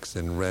bricks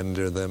and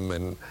render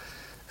them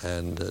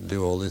and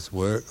do all this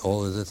work,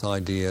 all of this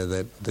idea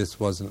that this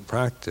wasn't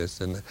practice,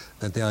 and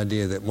that the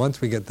idea that once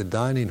we get the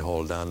dining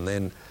hall done,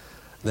 then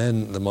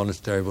the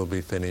monastery will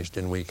be finished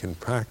and we can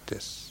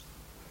practice.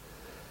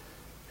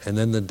 And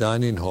then the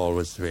dining hall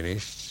was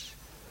finished,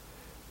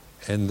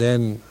 and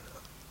then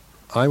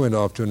I went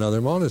off to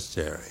another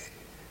monastery.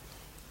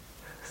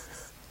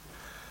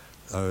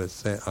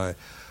 This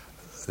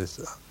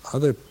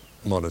other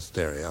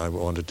monastery, I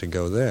wanted to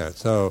go there.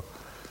 So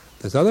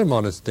this other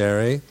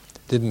monastery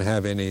didn't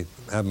have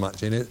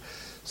much in it,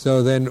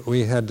 so then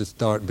we had to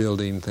start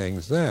building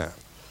things there.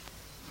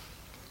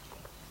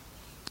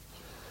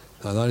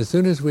 I thought, as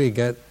soon as we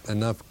get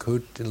enough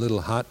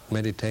little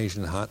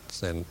meditation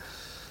huts and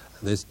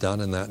this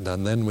done and that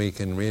done, then we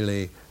can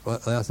really,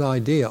 that's the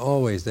idea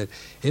always, that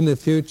in the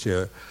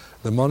future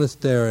the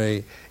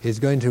monastery is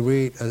going to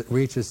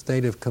reach a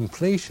state of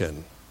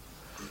completion,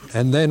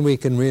 and then we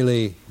can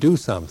really do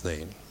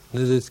something.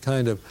 There's this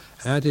kind of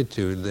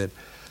attitude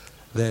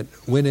that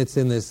when it's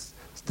in this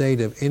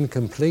state of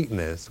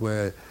incompleteness,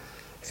 where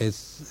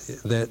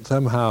it's that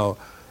somehow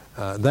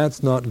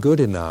that's not good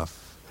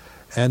enough,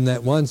 and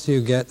that once you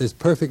get this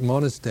perfect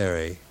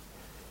monastery,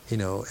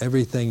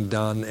 everything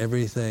done,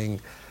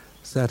 everything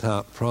set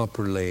up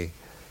properly,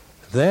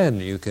 then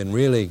you can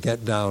really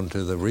get down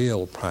to the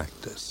real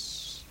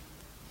practice.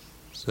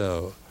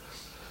 So,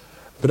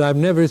 but I've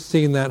never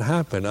seen that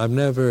happen. I've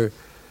never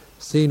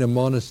seen a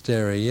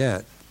monastery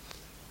yet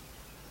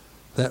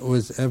that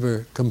was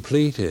ever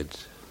completed.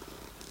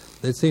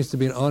 It seems to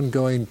be an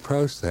ongoing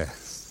process.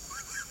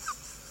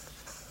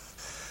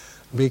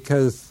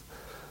 Because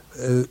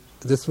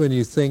just when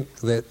you think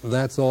that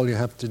that's all you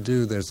have to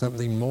do, there's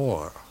something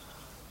more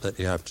that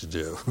you have to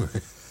do.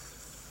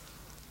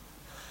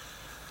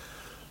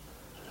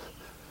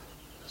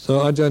 So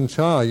Ajahn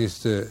Chah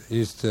used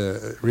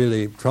to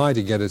really try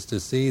to get us to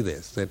see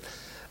this, that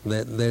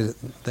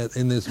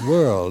in this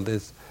world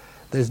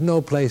there's no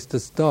place to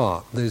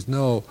stop. There's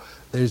no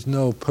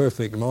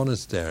perfect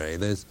monastery.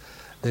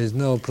 There's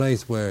no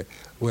place where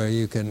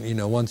you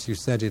can, once you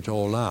set it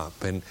all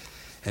up and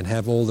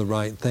have all the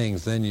right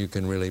things, then you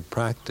can really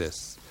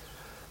practice.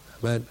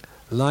 But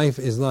life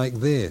is like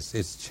this.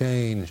 It's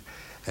change,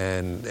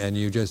 and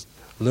you just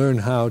learn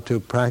how to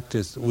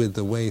practice with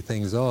the way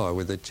things are,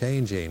 with the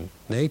changing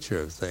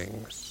nature of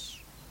things.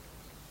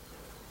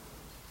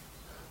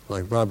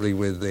 Like probably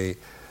with the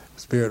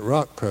Spirit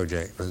Rock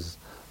project,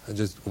 I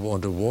just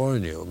want to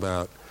warn you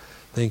about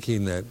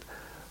thinking that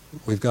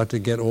we've got to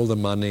get all the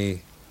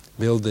money,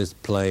 build this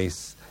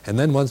place, and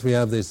then once we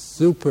have this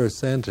super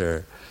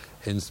center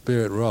in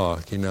Spirit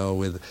Rock,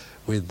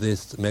 with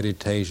this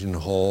meditation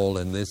hall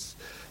and this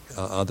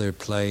other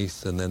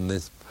place and then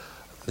this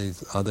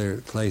these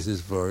other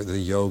places for the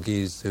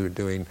yogis who are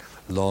doing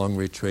long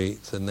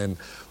retreats, and then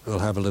we'll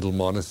have a little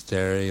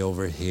monastery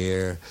over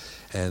here,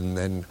 and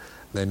then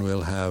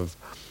we'll have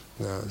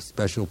a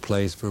special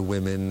place for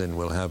women, and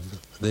we'll have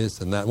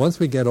this and that. Once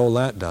we get all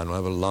that done, we'll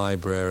have a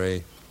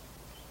library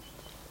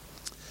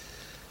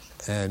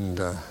and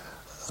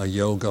a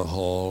yoga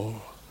hall,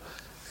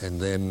 and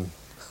then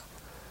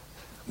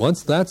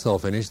once that's all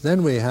finished,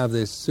 then we have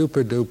this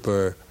super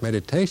duper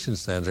meditation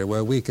center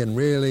where we can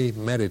really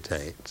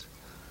meditate.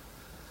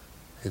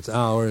 It's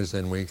ours,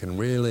 and we can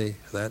really,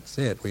 that's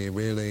it, we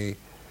really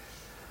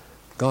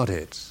got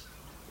it.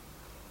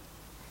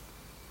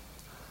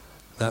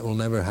 That will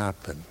never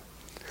happen.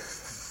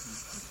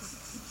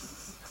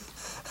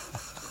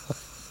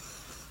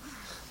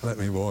 Let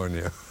me warn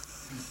you.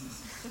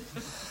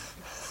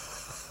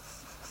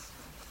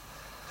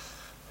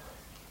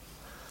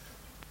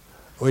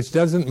 Which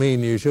doesn't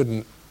mean you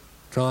shouldn't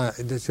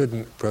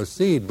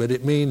proceed, but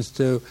it means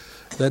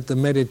that the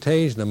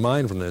meditation, the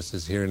mindfulness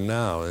is here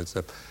now. It's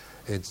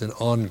an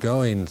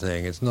ongoing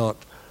thing. It's not.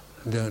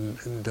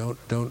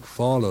 Don't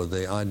follow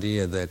the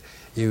idea that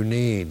you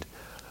need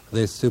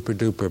this super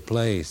duper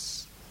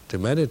place to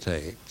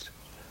meditate,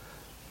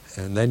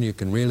 and then you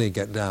can really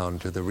get down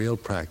to the real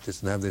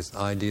practice and have this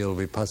ideal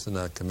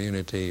vipassana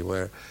community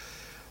where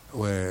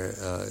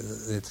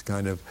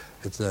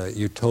it's a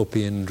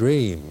utopian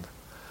dream.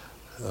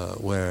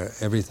 Where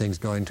everything's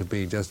going to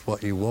be just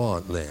what you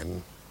want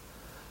then.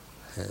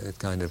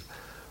 Kind of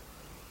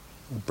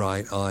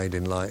bright-eyed,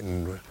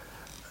 enlightened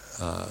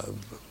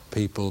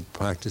people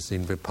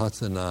practicing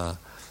vipassana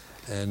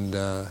and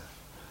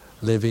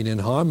living in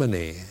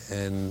harmony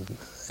and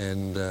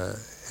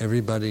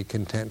everybody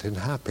content and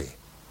happy.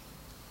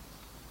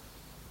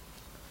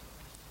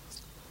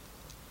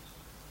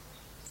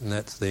 And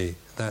that's the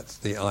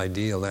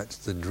ideal, that's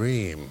the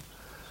dream.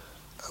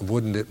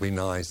 Wouldn't it be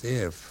nice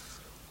if?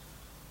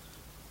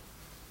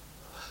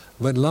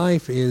 But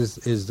life is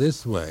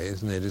this way,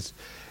 isn't it? It's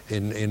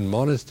in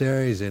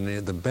monasteries,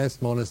 in the best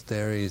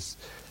monasteries,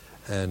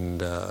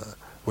 and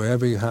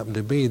wherever you happen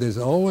to be, there's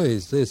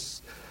always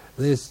this.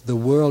 The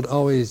world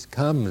always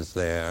comes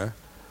there,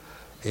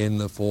 in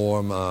the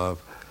form of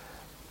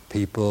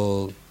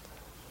people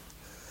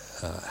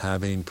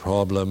having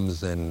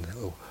problems and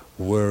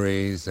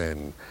worries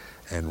and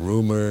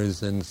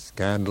rumors and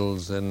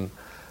scandals and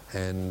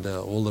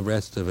all the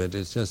rest of it.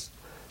 It's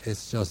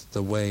just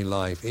the way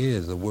life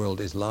is. The world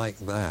is like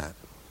that,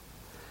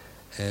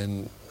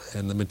 and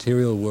the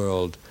material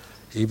world,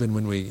 even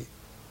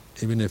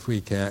if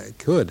we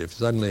could, if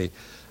suddenly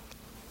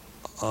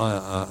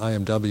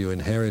IMW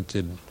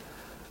inherited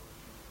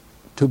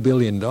 $2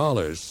 billion,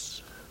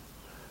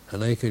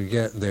 and they could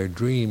get their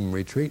dream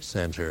retreat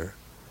center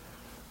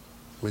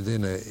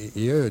within a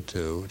year or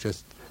two,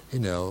 just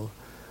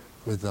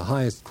with the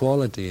highest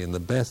quality and the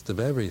best of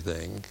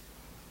everything.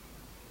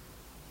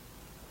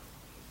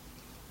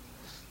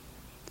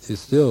 It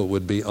still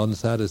would be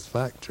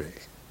unsatisfactory.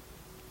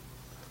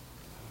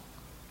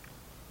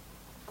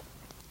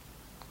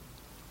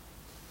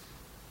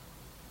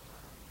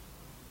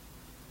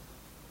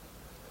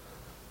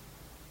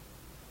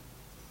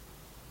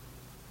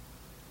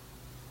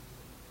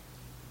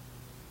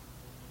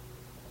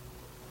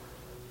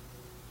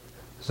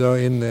 So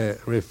in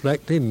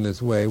reflecting in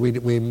this way,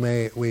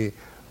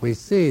 we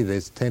see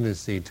this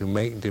tendency to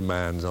make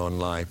demands on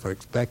life or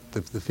expect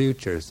that the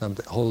future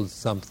holds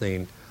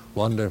something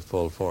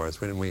wonderful for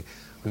us when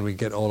we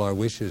get all our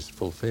wishes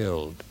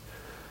fulfilled.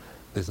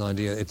 This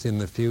idea, it's in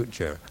the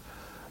future.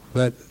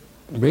 But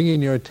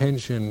bringing your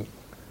attention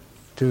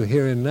to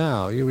here and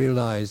now, you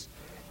realize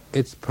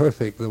it's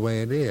perfect the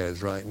way it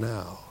is right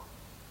now.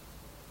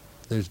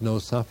 There's no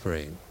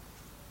suffering.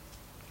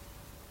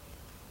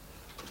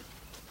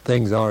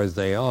 Things are as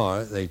they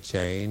are, they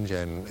change,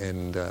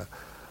 and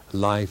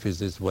life is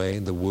this way.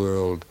 The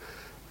world,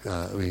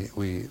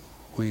 we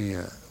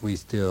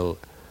still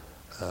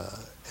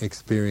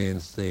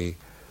experience the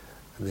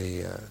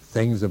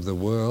things of the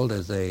world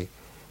as they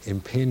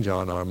impinge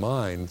on our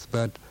minds,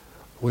 but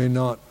we're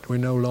no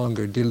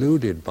longer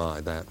deluded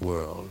by that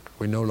world.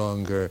 We're no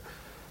longer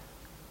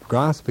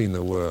grasping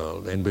the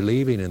world and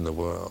believing in the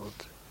world.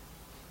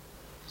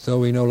 So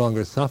we no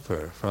longer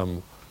suffer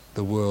from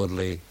the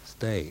worldly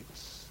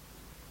states,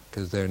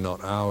 because they're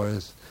not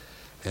ours,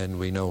 and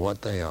we know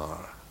what they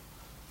are.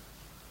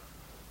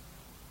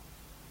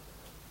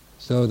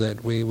 So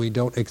that we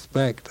don't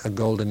expect a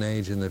golden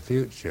age in the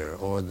future,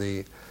 or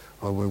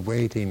we're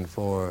waiting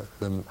for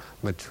the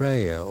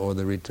Maitreya or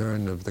the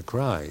return of the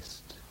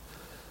Christ.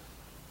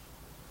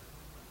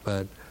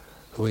 But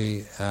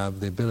we have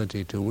the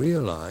ability to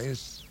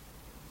realize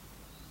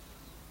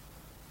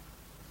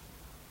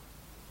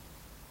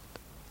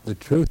the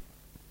truth.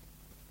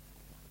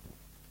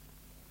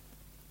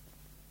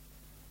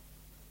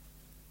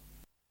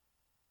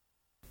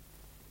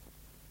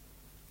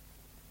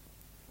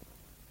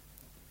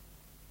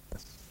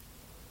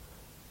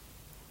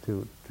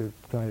 To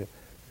try to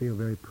feel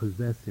very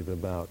possessive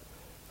about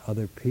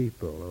other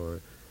people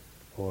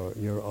or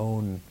your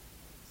own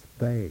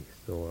space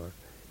or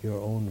your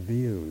own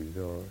views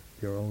or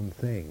your own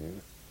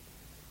things.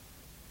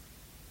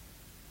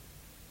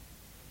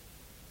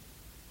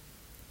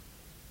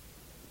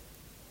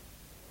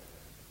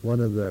 One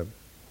of the,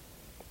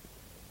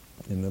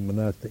 in the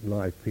monastic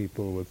life,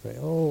 people would say,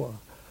 oh,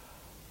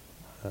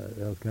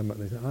 they'll come up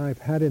and say, I've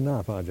had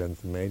enough, Ajahn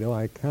Sumedho,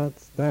 I can't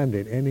stand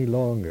it any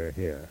longer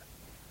here.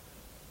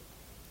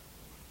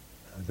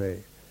 I say,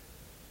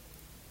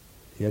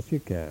 yes you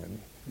can.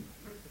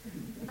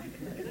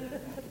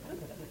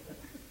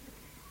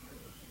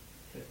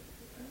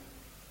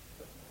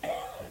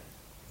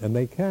 And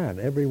they can,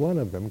 every one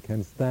of them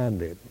can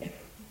stand it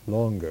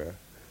longer.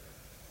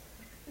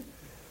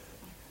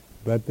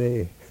 But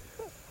they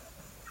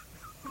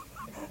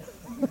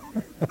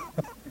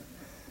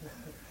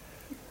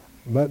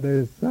but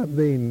there's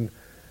something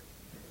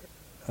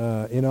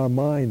in our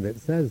mind that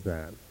says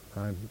that.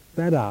 I'm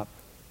fed up,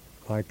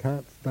 I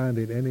can't stand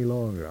it any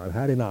longer, I've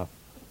had enough.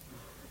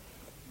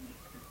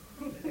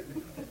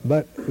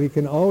 But we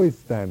can always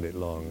stand it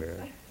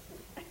longer.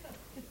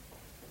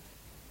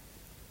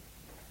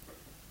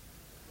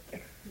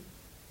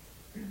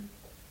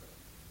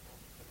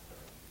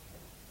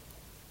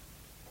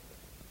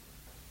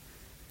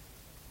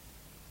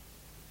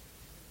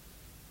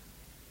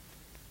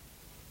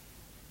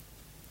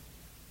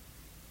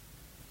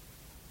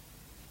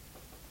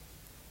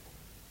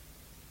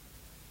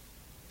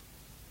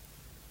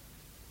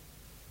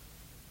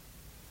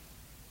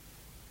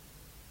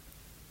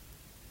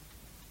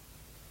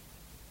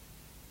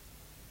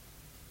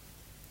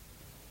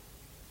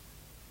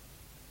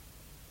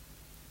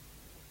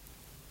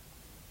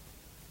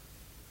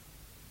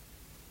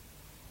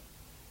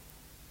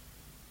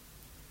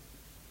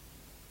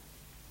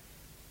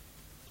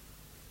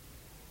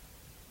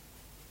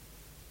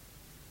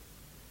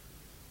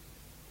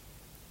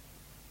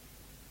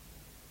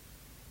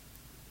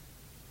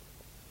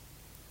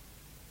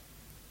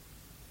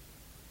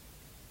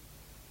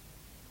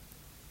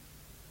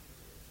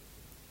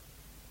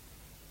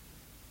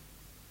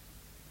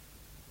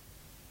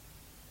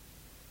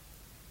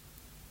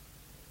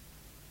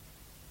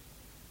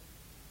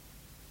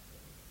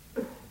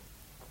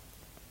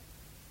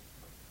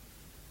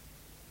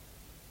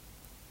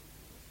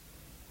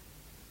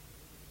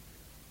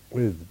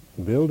 With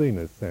building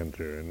a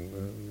center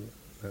and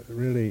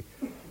really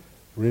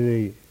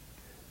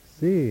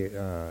see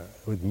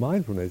with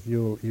mindfulness,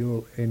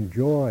 you'll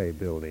enjoy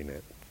building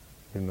it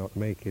and not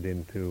make it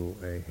into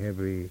a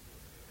heavy,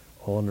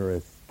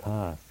 onerous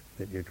task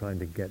that you're trying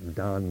to get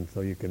done so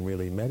you can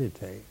really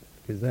meditate.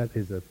 Because that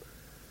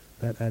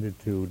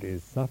attitude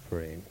is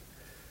suffering,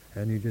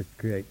 and you just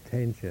create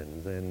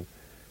tensions,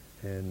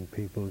 and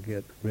people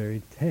get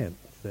very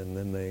tense, and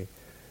then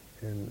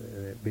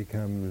it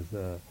becomes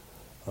a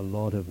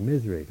lot of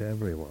misery to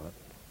everyone.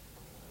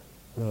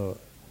 So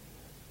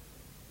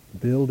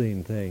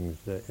building things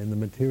in the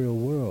material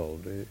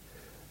world,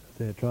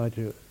 to try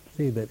to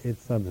see that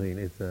it's something,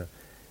 it's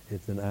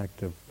an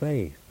act of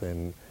faith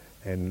and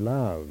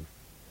love,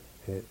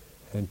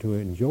 and to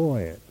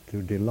enjoy it,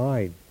 to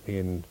delight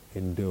in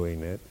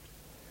doing it,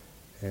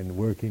 and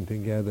working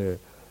together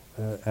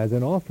as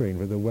an offering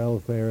for the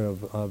welfare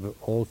of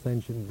all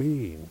sentient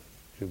beings,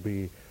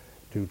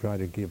 to try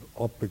to give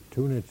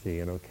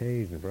opportunity and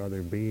occasion for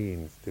other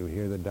beings to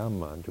hear the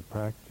Dhamma and to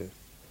practice.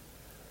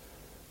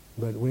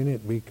 But when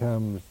we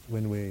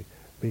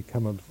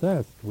become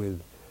obsessed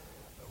with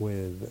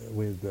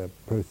the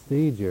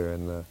procedure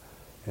and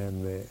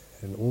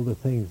all the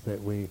things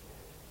that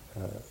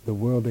the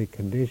worldly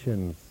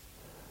conditions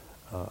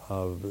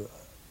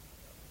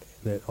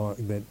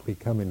that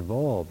become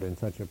involved in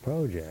such a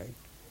project,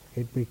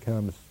 it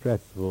becomes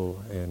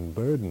stressful and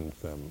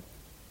burdensome.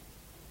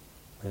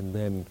 And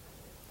then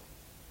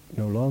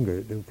no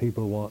longer do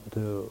people want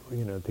to,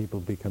 people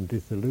become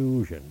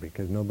disillusioned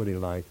because nobody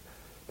likes,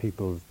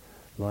 people's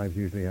lives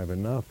usually have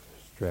enough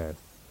stress,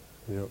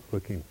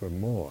 looking for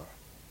more.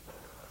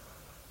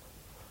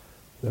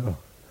 So,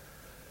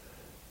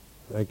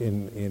 like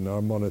in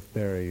our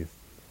monasteries,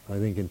 I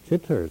think in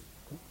Chithurst,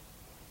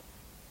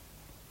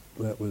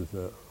 that was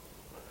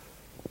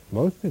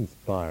most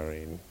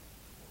inspiring.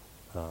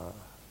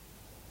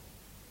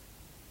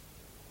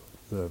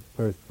 The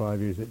first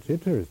 5 years at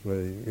Chithurst,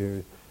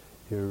 where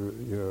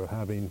you're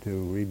having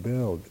to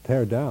rebuild,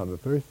 tear down. The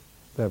first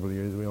several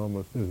years, it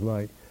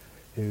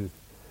was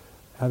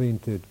having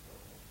to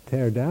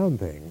tear down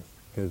things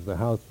because the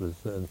house was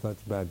in such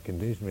bad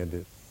condition. We had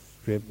to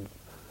strip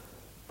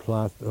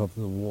plaster off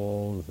the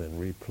walls and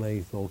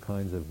replace all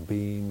kinds of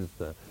beams.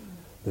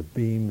 The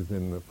beams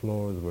in the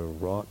floors were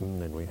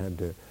rotten, and we had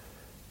to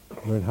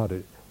learn how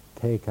to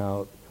take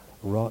out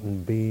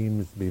rotten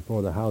beams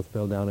before the house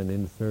fell down and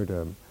insert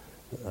a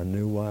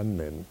new one,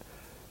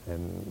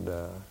 and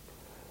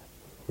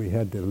we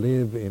had to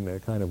live in a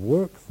kind of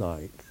work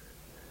site,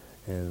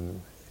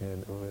 and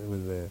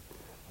with the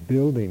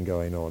building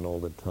going on all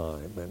the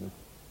time,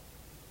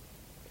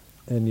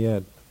 and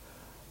yet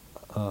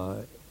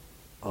I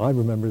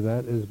remember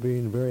that as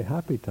being a very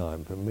happy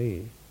time for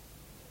me.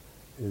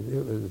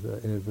 It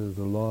was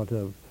a lot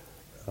of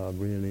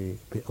really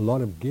a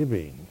lot of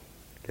giving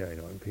carried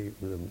on.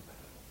 People,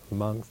 the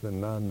monks, the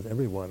nuns,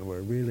 everyone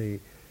were really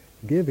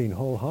giving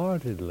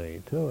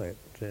wholeheartedly to it,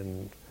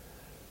 and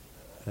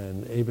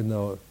even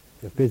though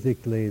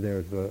physically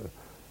there's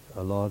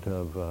a lot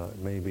of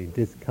maybe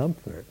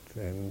discomfort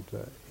and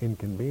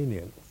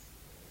inconvenience,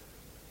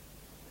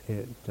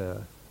 it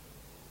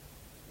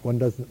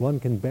one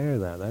can bear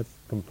that. That's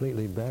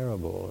completely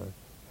bearable.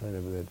 Kind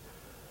of the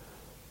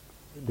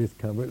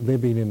discomfort,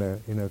 living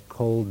in a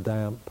cold,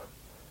 damp,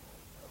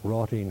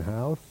 rotting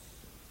house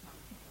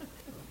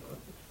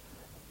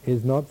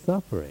is not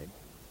suffering.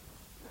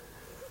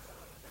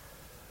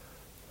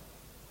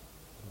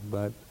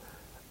 But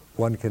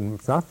one can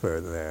suffer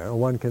there.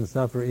 One can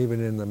suffer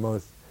even in the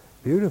most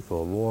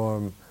beautiful,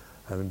 warm,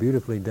 and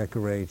beautifully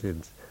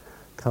decorated,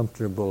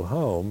 comfortable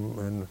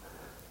home,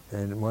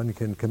 and one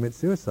can commit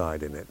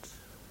suicide in it.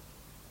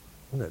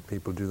 Isn't it?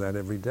 People do that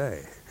every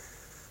day.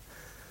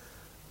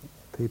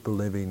 People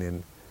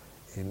living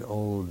in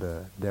old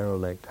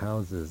derelict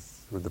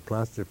houses with the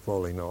plaster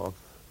falling off,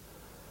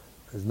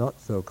 it's not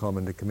so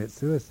common to commit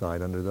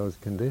suicide under those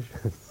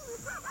conditions.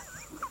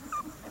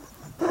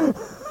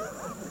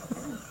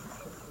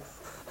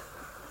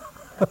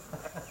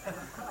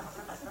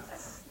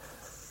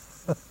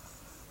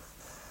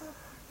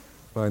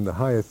 Find the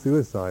highest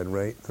suicide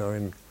rates are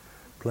in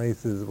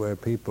places where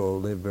people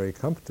live very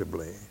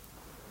comfortably.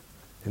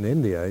 In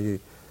India,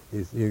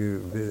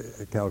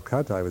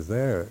 Calcutta, I was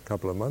there a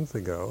couple of months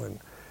ago, and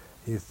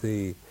you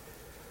see,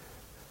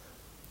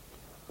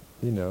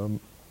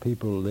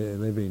 people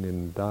living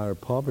in dire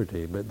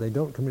poverty, but they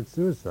don't commit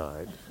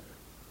suicide.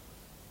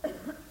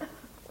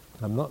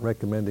 I'm not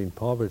recommending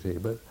poverty,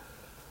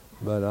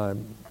 but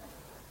I'm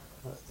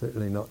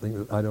certainly not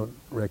thinking. I don't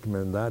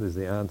recommend that as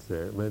the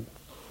answer. But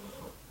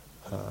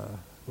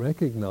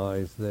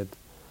recognize that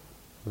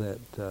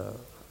the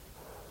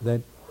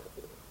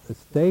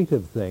state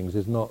of things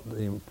is not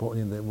the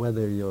important. That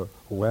whether you're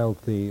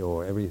wealthy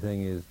or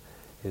everything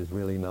is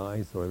really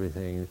nice or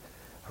everything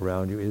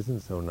around you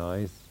isn't so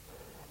nice.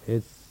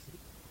 It's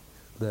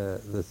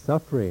the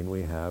suffering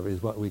we have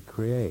is what we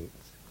create,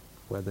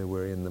 whether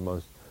we're in the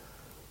most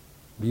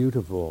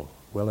beautiful,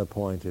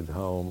 well-appointed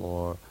home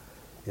or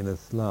in a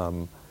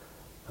slum.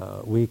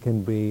 We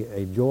can be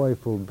a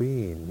joyful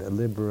being, a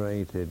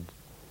liberated,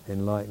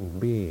 enlightened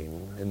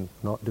being, and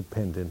not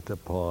dependent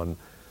upon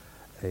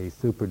a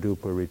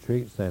super-duper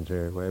retreat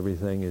center where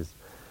everything is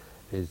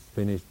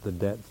finished, the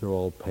debts are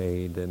all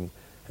paid, and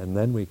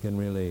then we can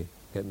really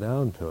get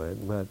down to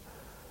it. But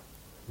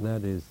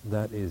that is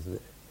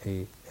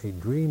a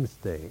dream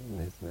state,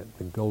 isn't it?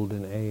 The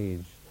golden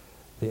age,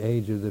 the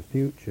age of the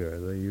future,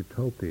 the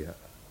utopia.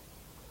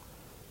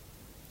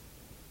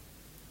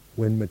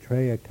 When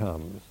Maitreya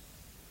comes,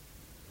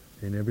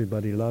 and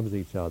everybody loves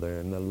each other,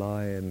 and the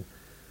lion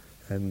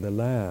and the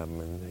lamb,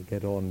 and they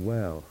get on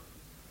well,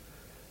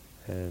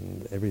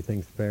 and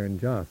everything's fair and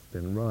just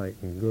and right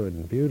and good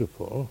and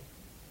beautiful,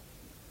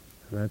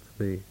 that's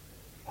the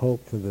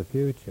hope for the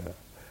future.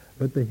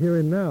 But the here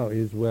and now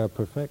is where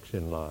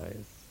perfection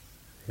lies.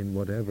 In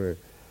whatever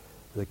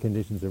the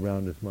conditions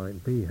around us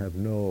might be, have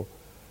no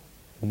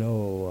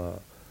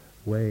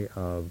way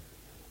of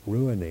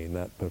ruining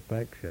that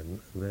perfection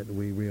that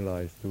we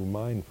realize through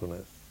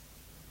mindfulness,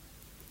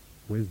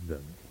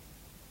 wisdom.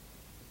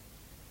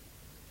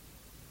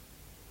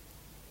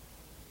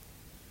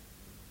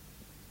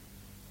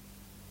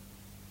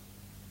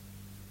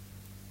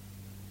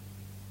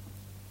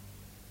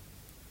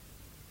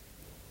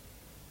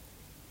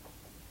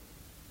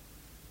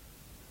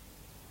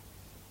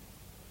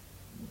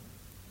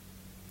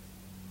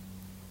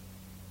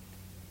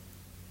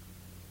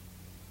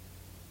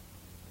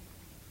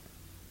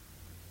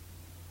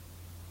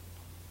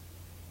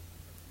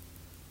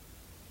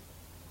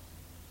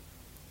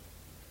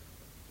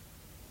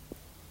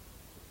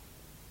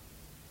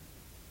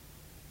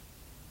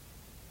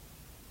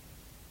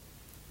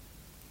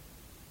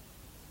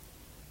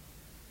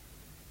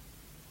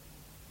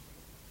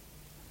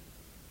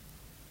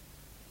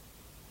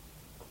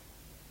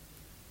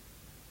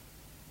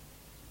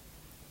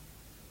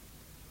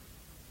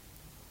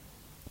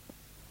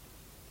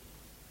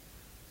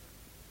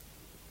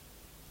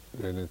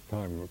 And it's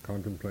time to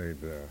contemplate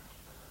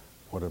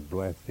what a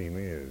blessing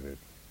is.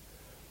 It's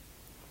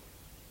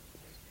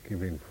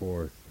giving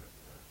forth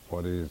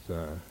what is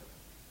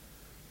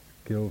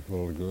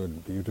skillful,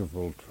 good,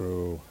 beautiful,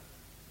 true,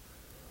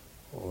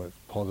 all that's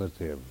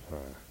positive.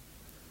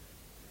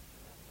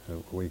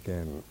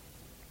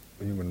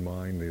 Human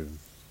mind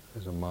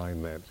is a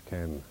mind that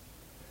can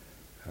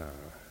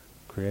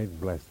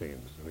create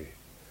blessings.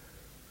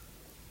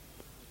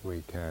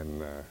 We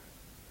can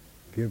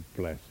give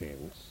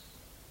blessings.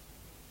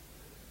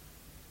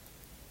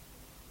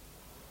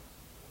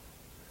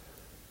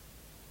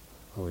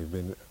 Well, we've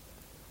been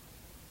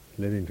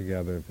living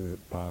together for the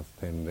past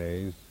 10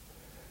 days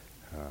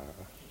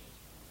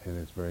in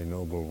this very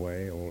noble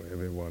way.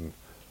 Everyone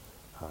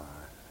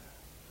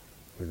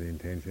with the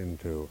intention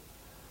to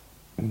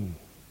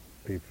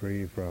be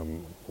free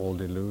from all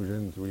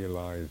delusions,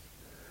 realize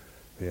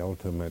the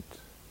ultimate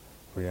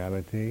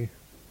reality.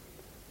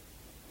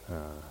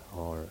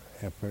 Our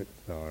efforts,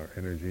 our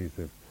energies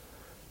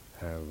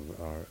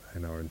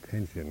and our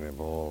intention have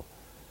all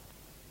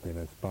been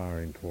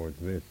aspiring towards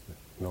this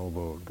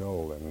noble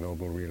goal and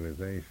noble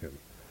realization.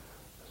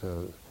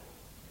 So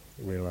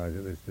realize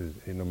that this is,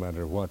 no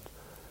matter what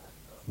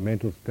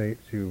mental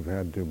states you've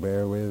had to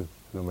bear with,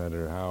 no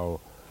matter how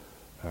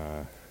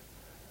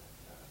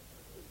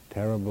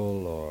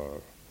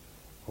terrible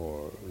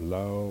or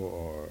low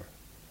or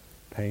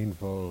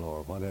painful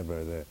or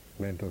whatever the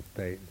mental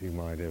states you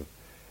might have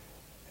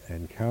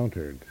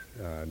encountered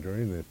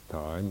during this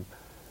time,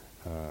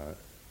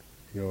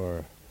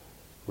 your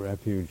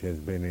refuge has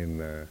been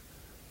in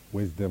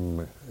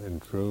wisdom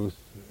and truth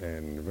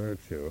and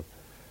virtue,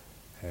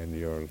 and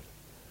your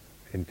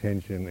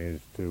intention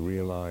is to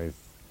realize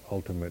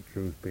ultimate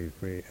truth, be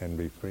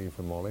free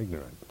from all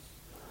ignorance.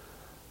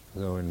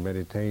 So in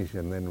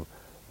meditation, then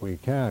we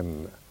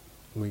can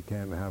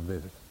have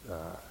this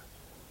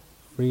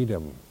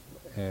freedom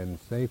and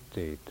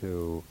safety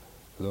to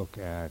look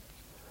at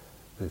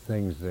the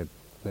things that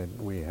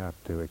we have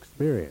to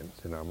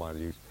experience in our mind.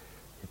 You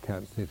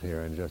can't sit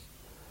here and just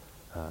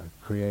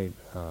create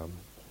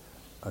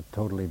a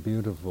totally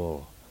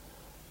beautiful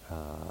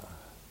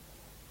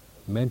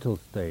mental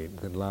state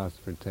that lasts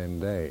for 10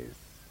 days.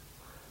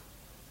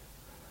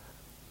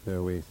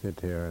 So we sit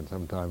here, and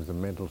sometimes the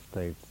mental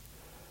states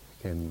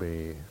can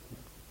be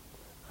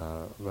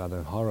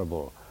rather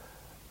horrible,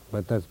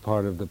 but that's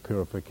part of the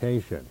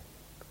purification,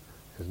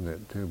 isn't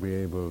it? To be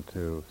able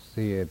to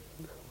see it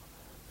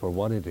for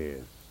what it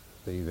is,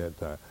 see that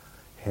the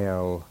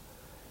hell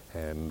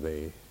and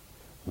the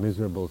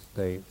miserable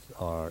states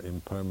are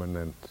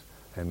impermanent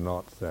and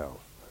not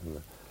self,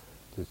 and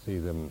to see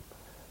them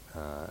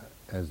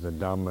as the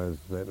dhammas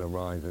that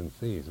arise and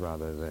cease,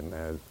 rather than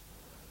as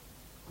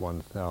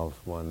oneself,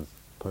 one's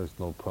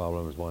personal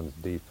problems, one's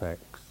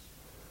defects.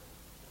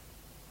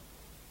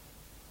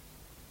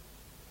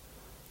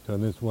 So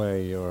in this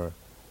way, you're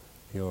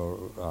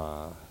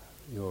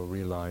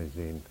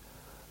realizing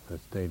a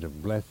state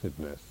of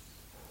blessedness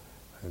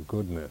and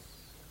goodness.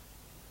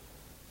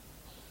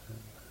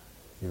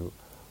 You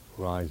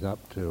rise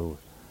up to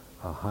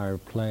a higher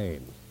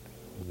plane.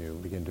 You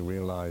begin to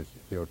realize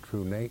your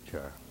true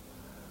nature,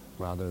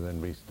 rather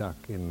than be stuck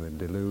in the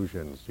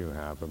delusions you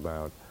have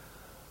about,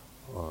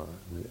 or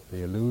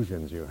the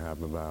illusions you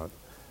have about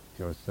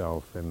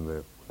yourself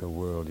and the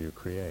world you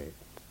create.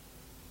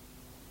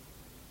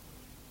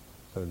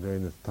 So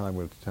during this time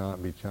we'll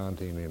be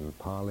chanting in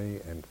Pali,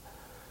 and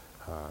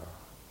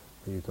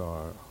these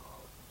are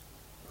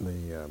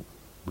the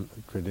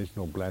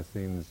traditional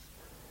blessings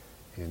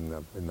in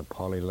the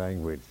Pali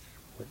language,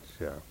 which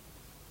the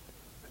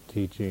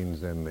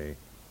teachings and the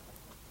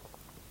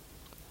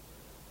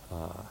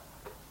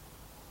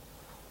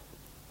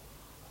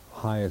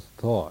highest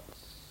thoughts,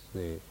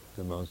 the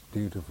most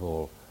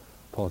beautiful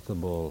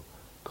possible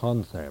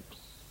concepts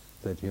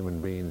that human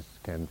beings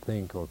can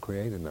think or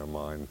create in their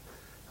mind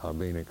are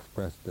being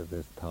expressed at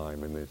this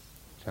time in this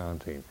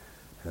chanting.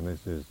 And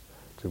this is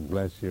to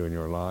bless you in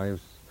your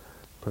lives,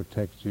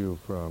 protect you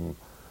from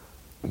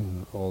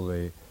all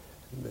the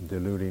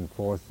deluding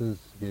forces,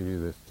 give you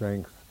the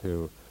strength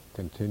to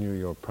continue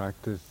your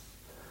practice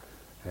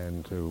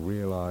and to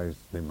realize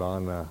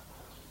Nibbana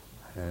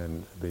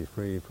and be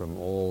free from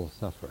all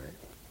suffering.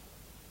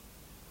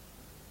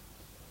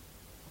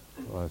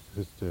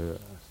 Sister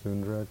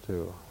Sundra,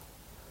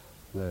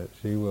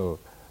 she will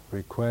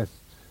request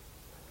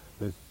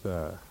this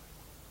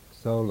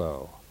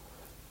solo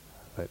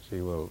that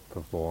she will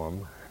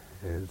perform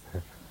is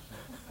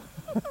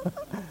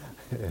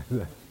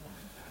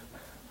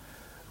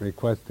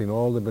requesting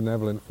all the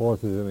benevolent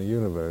forces in the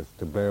universe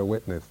to bear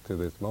witness to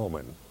this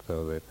moment,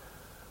 so that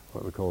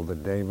what we call the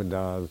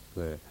Devatas,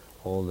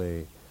 all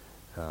the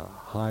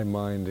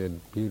high-minded,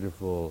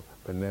 beautiful,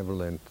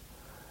 benevolent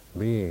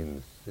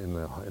beings in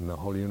the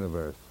whole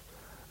universe,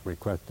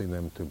 requesting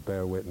them to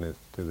bear witness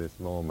to this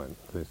moment,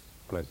 this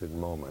blessed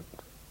moment.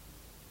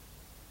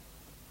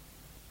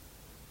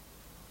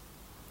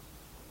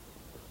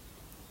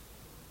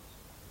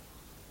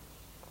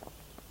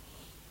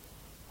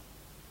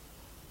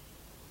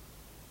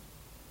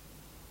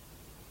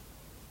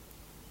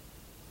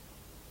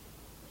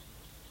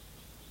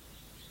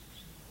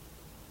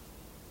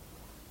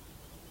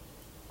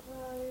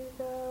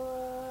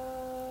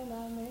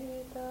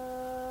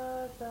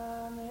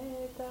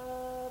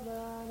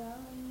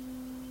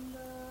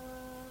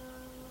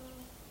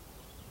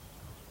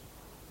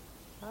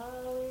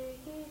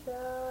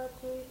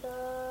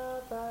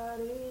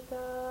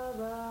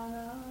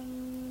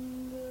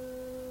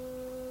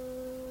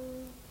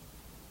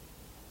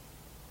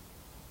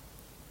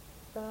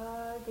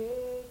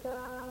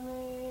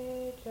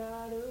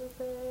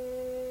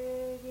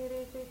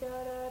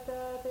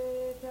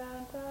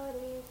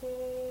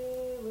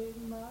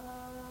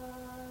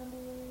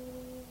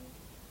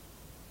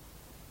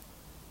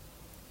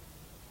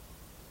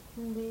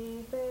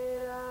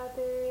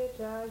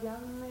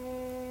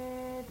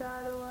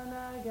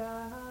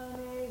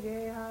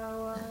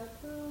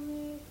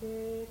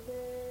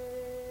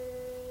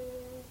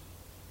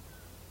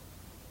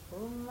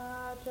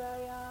 ช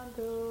ยัน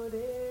ตุเด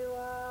ว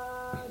ะ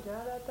จา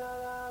รตา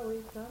ราวิ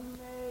สัมเ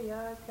มย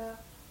ะชะ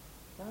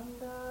สัน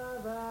ต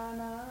บา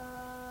นา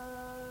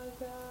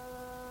จา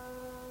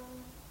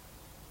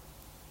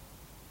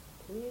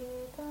ทิ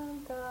ทัน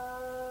ตา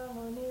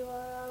มุนิว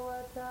าวั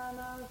จา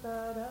นังสา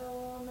ดาว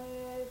เม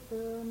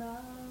สุนั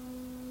น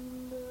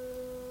ตุ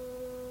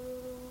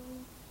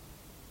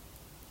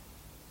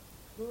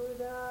พุท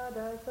ธา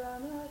ดัสส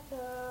นะจ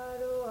า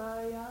รุอา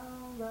ยัง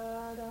บา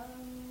ดัน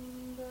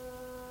ดา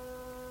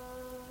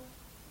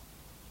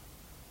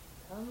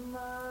ธัมม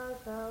า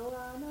สาว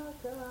นา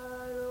จา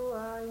รุอ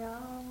ายั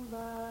งบ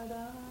า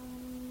ดัน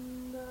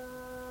ดา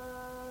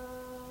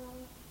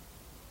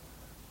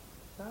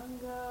สัง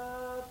ฆา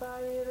ปา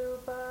ยิรุ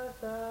ปัส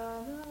ส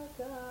นา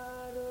จา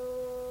รุ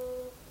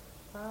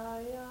อา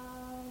ยั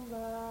งบ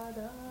า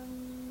ดัน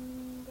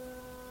ดา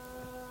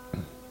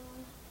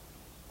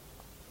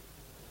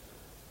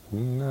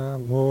นะ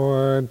โม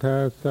ตั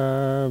สสะ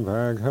ภ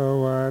ะคะ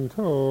วะโต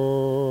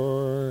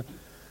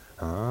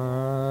อะ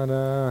ร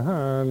ะห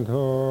ะโต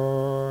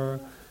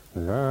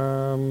สั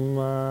มม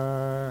า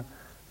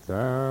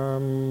สั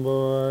ม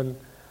พุท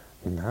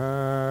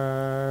ธั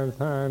สส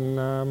ะน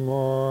ะโม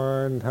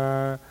ตั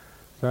ส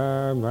สะ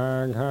ภะ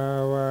คะ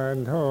วะ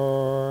โต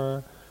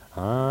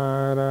อะ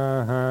ระ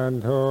หะ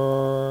โต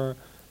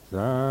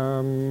สั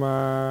มม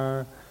า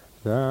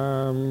สั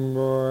ม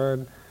พุท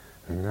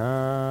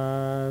ธั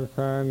สส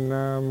ะน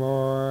ะโม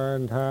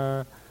ตั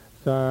ส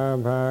สะ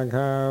ภะค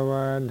ะว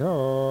ะโต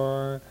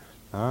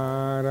อะ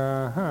ระ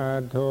หะ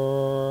โต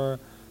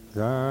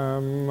สั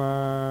มมา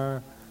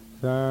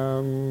สั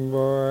ม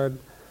พุท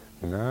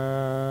ธั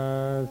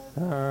สส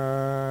ะ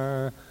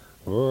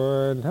พุ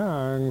ทธั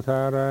งส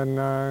ร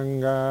ณัง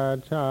กัจ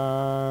ฉา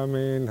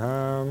มิ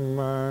ธัม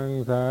มัง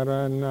สร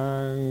ณั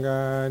ง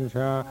กัจฉ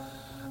า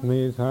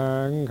มิสั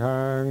ง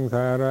ฆังส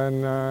ร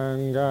ณัง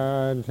กั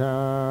จฉา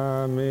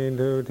มิ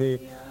ทุติ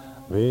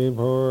วิ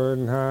พุท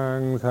ธัง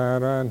ส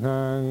ร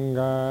ณัง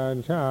กัจ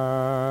ฉา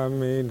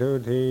มิทุ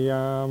ติย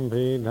าม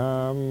ปิธั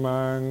ม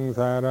มังส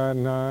ร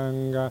ณัง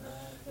กัจ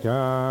ฉ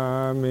า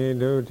มิ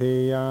ทุติ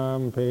ยา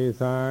มปิ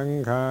สัง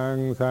ฆัง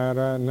สร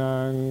ณั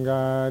ง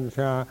กัจฉ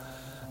า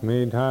มิ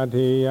ทัต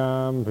ถิยา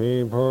มปิ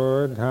พุ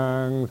ทธั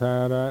งส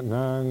ร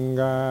ณัง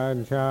กัจ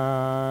ฉา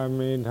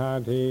มิทั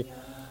ตถิ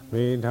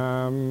มิธั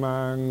ม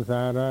มังส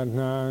ร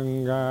ณัง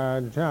กั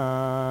จฉา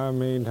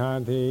มิทั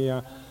ตถิยา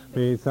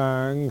มิสั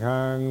ง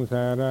ฆังส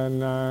ร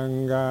ณัง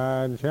กั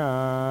จฉา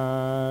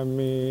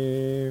มิ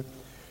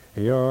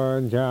โย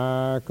จะ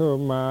คุ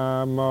มา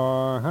โม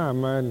หัม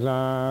มัดล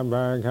าบ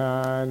ะคา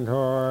โท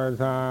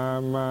สา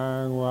มั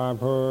งวะ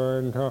พุ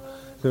ทโธ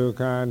สุ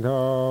ขันโธ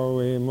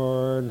วิมุ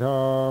ตโธ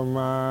ม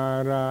า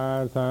รา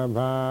สภ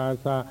า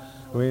สะ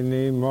วิ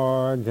นิโม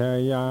ช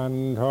ยัน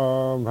โท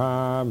ภา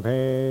เพ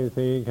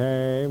สิเข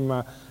ม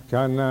ะช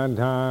นะ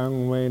ทัง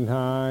วิท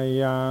า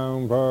ยัง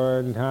พุ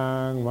ทธั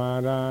งวา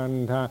รัน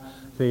ทะ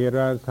ศิร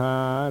สา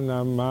น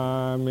ามา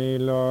มิ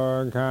โล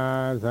กา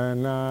ส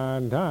นา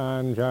ทา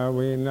นช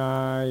วินา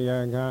ย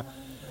กะ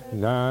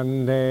ดัน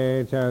เด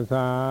ชะส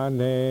า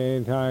เด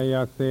ชย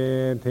สิ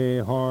ทธิ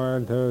โห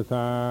ตุส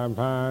า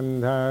พัน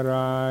ธร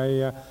า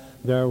ยะ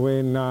จวิ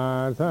นา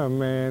สเ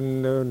มน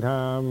ดุธร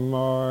รมโม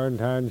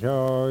ทัชโช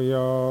โย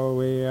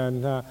วิยัน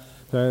ทะ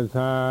สส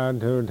า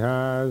ธุท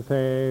าเส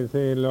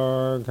สิโล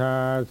กา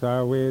ส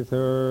วิ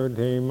สุท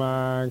ธิมา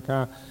ค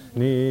ะ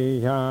นิ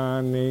ยา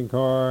นิโค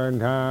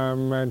ธรร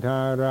มธ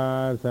ารา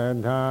ส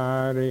ธา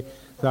ริ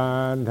สั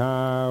นทา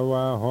ว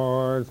ะโห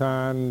สั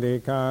นติ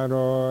คารโร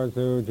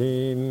สุทิ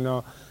นโน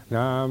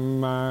ธัม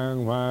มัง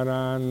วา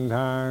รัน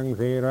ทัง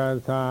ศิร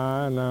สา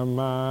นาม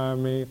า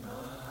มิ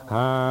ห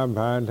า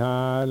ภัทา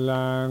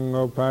ลัง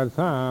อุป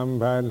สัม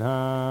ปท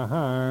า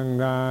หัง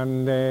ดัน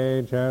เด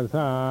ชะส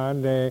า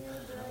เด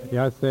ย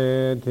เส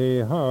ถิ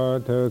โห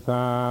ตุส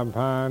า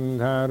พัน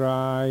ธร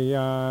าย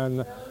าน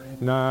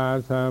นา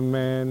สเม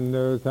น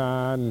ดุสั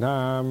นธร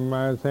รม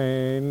เส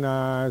น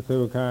าสุ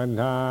ขัน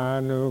ธา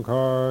นุโค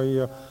โย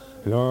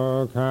โล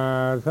กา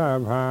ส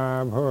ภา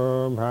ภู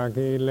ภา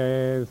คิเล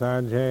ส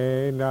เช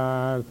ดา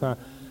สะ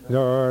โย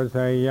ส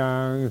ยั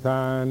ง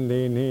สัน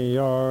ตินิโย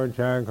ช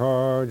ะโค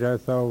จะ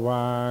สว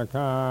าค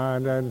า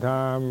ดธร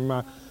รม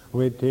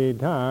วิธิ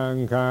ทาง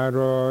คาร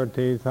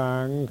ติสั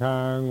งขั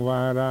งว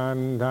ารั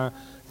นทะ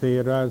ศิ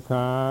รส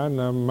าน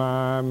ามา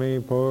มิ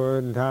พุ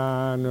ทธา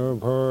นุ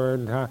พุท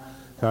ธะ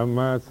ธรรม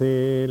สี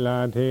ล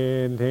าทิ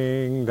ทิ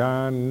งดั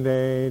นเด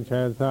ช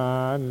ะสา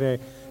เด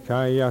ช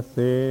ย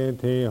สิท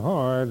ธิโห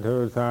ตุ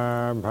สา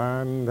พั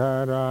นธ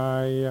รา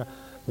ยะ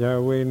ย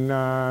วิน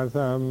าส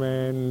เม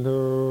น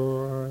ทุ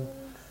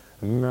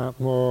นะ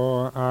โม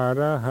อะ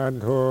ระหะ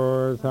โต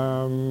สั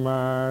มม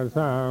า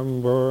สัม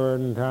พุ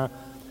ทธะ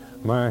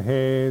มเห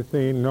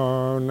สิโน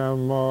นะ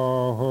โม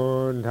หุ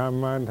ธัม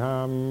มะธั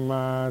มม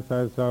าส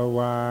สว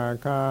า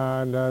คา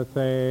ดเส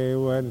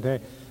วเท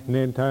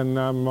นิทน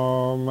ะโม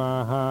ม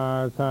หา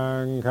สั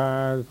งฆา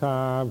สา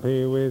ภิ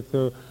วิ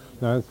สุ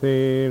นาสี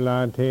ลา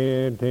เท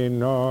ติ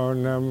โน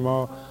นะโม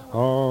โอ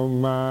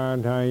มา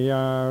ทาย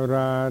า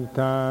รัตถ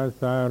า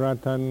สาร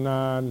ทน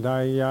าทา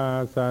ยา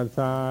สัสส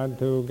า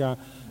ธุกะ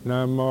น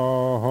ะโม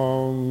โห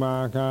มา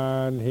คา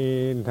ทิ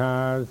ทา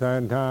สั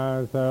ทธา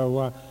สว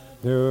ะ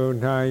ทุ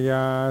ทาย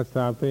า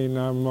สัพพิน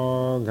ะโม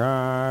คา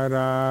ร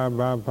าบ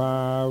าภา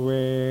เว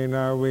น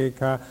ะวิ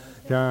คา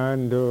จัน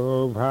ตุ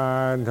ภา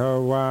ท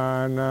วา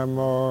นะโม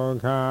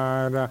คา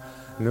รา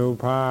นุ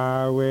ภา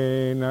เว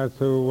นะ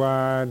สุวา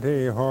ทิ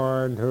โห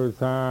ตุ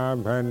สา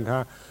พันธ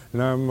ะน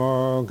ะโม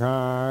ค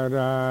าร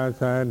า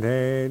สะเท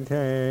เท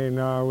น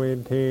าวิ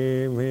ธี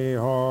มิ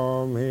โห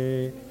มิ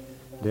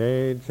เด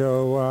ช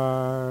วา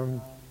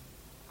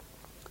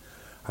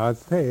หัส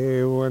เท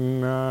ว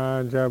นา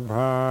จะพ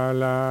า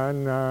ลา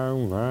นัง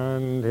พั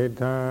นธิ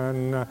ทา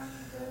นะ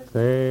เส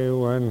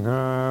วน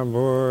า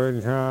บู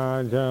ชา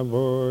จะ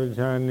บูช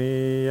นี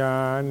ยา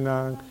นั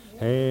ง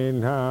เห็น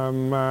ธรร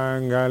มัง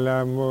กล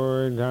มุ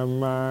ธรร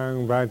มัง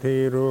ปฏิ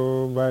รู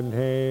ปเท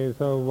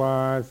สวา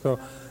โส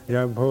ย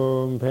ะภู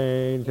มิเพ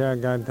ช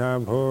กัตถะ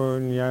พุ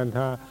ญญาธ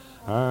า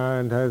อั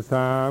นทส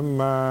าม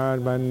มา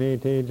บันนิ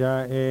ทิจะ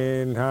เอ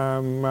นธร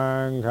รมั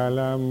งคล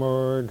มุ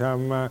ธรร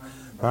มัง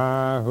พา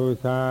หุ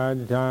สัจ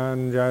จัน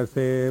จะ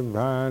สิ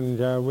พัน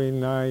จะวิ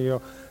นัยโย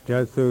จะ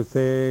สุเส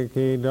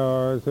กิโด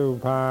สุ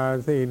ภา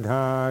สิท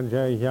าจ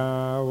ะยา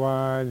ว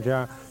าจ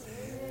า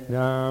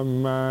ธัม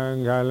มัง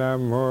คล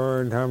มุ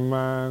ธัม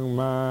มังม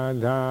า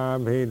ธา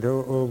ภิทุ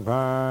อุป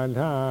า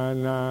ทา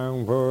นัง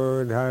พุ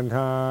ทธท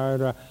า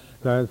ระ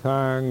ละ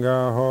สังฆ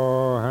โห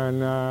ห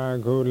นา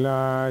คุล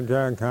าจ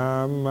ะขั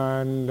มมั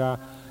นดา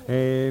เอ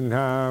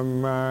ธัม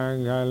มัง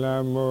คล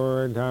มุ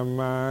ธัม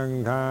มัง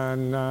ทา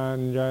นัน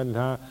จะท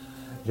า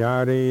จา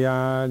ริย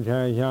าช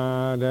ยา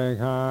เด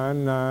ขา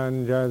นัน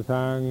จะ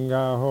สังฆ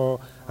โห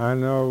อ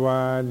นุ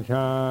วัชช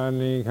า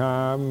นิขา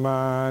ม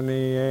า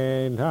นิเอ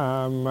ธั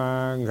มมั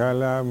งค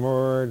ลมุ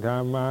ธั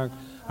มมัง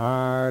อา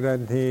ร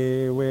ทิ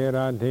เวร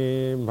ทิ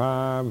ภา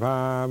ภา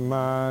ม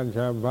าช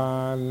บา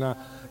นะ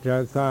จะ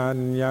สัญ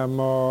ญโม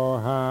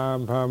หะ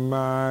พม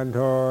าโท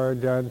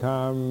จะธร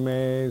รมเม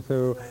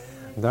สุ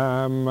ธั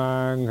มมั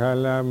งค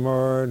ล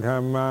มุธั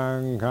มมัง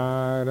คา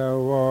ร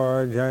โว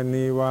จะ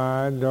นิวา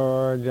โด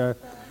จะ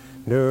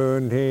ดุ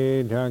ทิ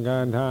ทก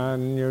ทัน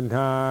ยุทธ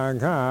า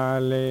คา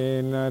เล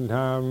นะธ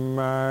รรม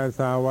ส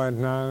าว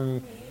นัง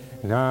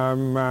ธัม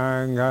มั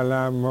งคล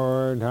มุ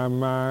ธัม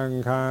มัง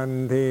คัน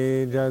ธิ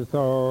จะโส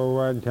ว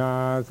ชา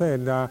เส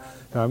ดา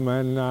ธรรม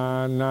นา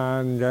นั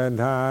นจะ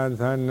ทา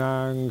สนั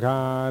งค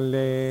าเล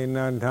น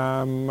ะธรร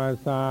ม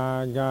สา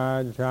กา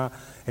ชา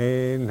เอ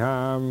ธั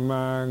ม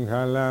มังค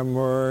ล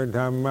มุ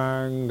ธัมมั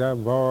งตะ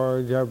โพ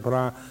จะพร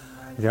ะ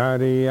จา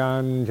ริยั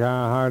ญชา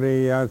หริ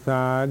ย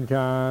สัจจ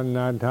าน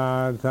าทา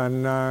ส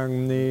นัง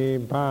นิพ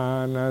พา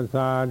น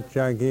สัจจ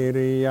กิ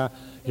ริยา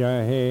จะ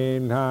เห็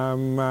นธรร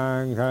มั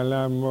งคล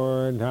มุ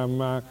ธัม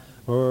มัง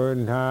พุท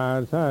ธา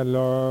สโล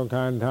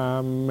กัธรร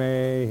มเม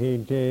หิ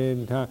ติ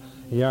ทา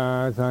ยา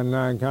สน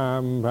าคั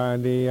มภ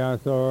ดิย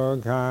โส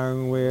ขัง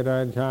เวร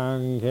ชัง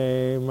เข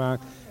มัง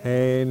เ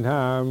ห็นธร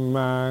ร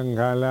มัง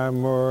คล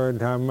มุ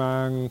ธัมมั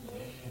ง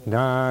ด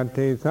า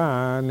ติสา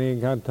นิ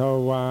คัต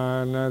วา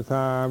นะ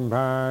สัม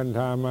พันธ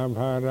รรมภ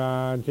รา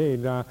ชิ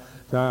ดา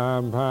สั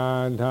มพั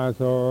นธโ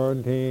ส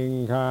ทิง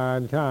คา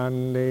ชัน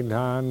ดิ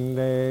ทันเ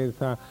ด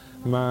สะ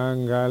มัง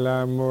กล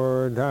มุ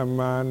ธัม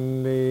มัน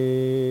ดี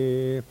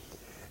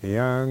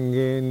ยัง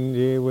กิน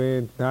ชีวิ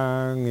ตทา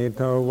งอิ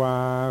ทวา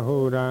หุ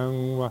รัง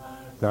วะ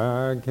สั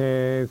กเค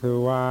สุ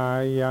วา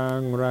ยั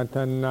งรัต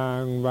นั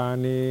งวา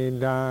นิ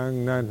ดัง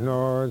นัโน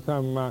สั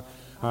มมา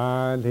อา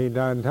ทิต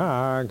ถา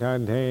ค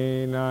เท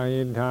นา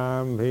ยิธรร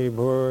มพิ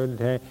พุท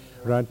เท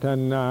รัต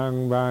นัง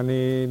วา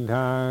นิท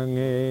างเ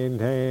อ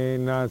เท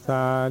นะส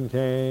าเท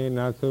น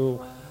ะสุ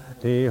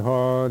ทิโห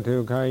ทุ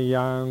ข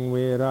ยัง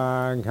วิรา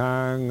คั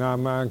งอา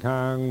ม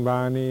คังวา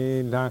นิ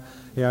ทาง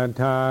ยะ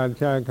ถา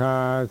ชะคา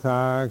ส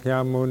าข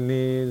มุ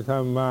นีส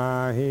มา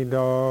หิโด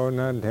น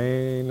ะเท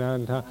นะ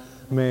ทะ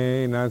เม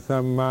นะส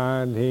มา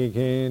ธิ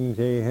ขิน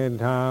จิเห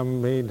ธรรม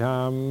พิธร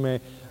รมเม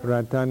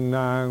รัต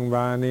นังว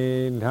านิ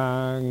ทา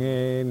งเอ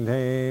เท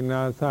น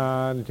ะสา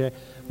เจ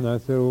นะ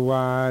สุว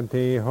า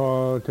ทิโห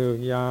ทุ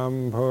ยัม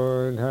พุ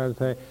ทธเ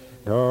ส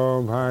โท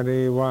ภา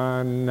ริวั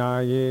นนา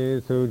ยิ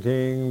สุ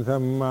ทิงส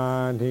มา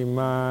ธิม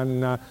า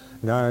นะ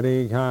ดาริ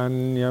คัน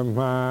ยม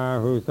า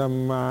หุส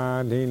มา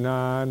ธินา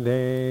เด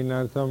น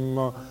ะสมโม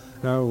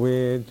นะเว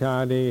ชา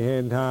ดิเห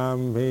ธรรม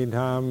พิธ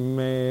รรมเม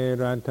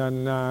รัต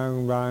นัง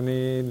วา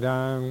นิ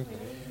ดัง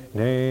เ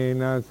น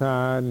นะสั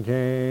จเจ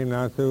น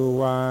ะสุ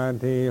วา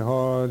ทิโห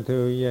ตุ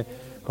เย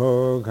โภ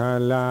ค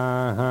ลา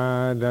หา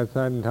ดั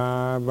สันธา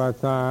ปัส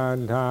สัน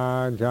ธา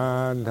จั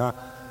นทา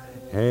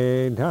เฮ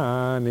ธา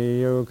นิ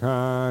ยุค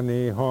า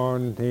นิห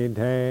นทิเ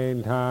ท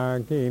ธา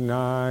กิน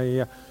าย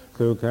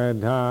สุข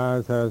ธา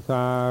สส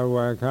าว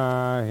กา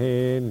เฮ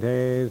เท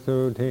สุ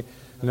ทิ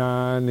นา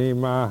นิ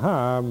มหา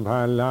ภ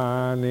าลา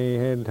นิ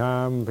เหธรร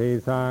มภิ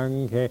สัง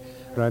เข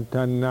รัต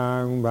นั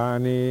งบา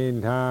นิ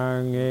ทาง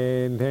เอ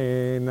เท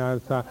นะ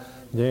สะ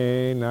เย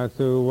นะ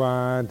สุวา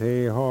ทิ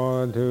โห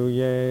ตุเ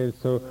ย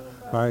สุ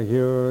ป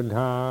ยุทธ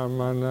าม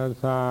นัส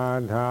สา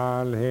ทา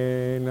เล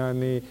นะ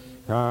นิ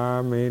คา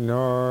มิโน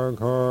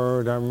โค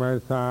ดัมมส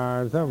สา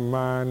ส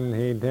มัน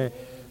หิเท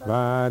ป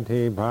า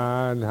ทิภา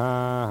ทา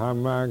ห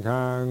ม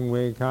คัง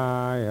วิคา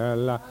ย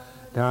ละ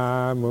ทา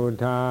มุ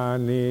ทา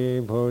นิ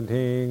พุ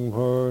ทิง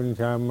พุน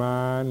ชมา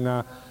นะ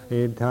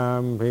อิทั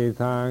มภิ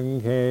สัง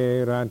เค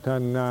รัต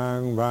นัง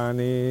บา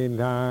นิ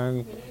ทัง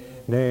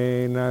เน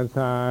นะส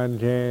า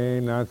เจ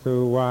นะสุ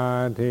วา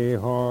ทิ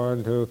โห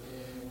ตุ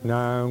น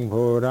าง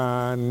ภูรา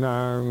นั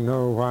งโน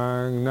วั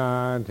งนา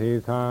ทิ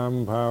สัม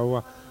ภว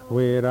ะ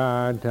วิรา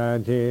ช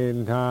จิน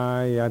ทา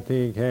ย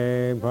ติเค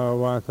ภ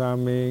วะส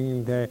มิง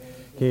เท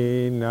ขิ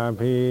นา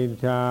ภิ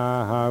จา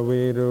หา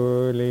วิรุ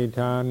ลิ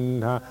ชัน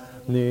ทา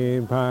นิ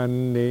พัน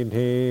นิ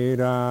ธิ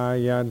รา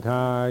ยท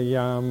า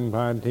ยัม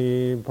พันธิ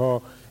โพ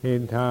อิ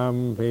ทัม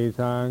ภิ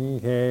สัง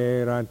เค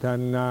รัต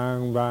นัง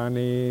บา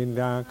นิ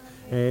ดัง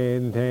เอ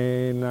นเท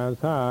นะ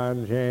สา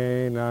เช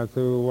นะ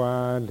สุวั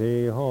ติ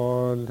โห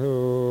ตุ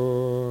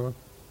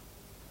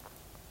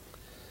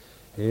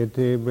อิ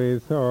ติปิ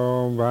โส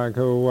ภะค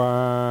ะวะ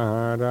อ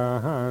ะระ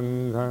หัง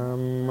สั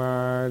มมา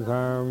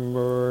สัม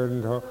พุท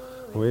โธ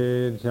วิ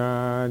ชชา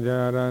จ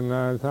ารณ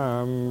ะสั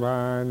มปั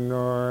นโน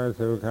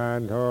สุข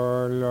โต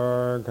โล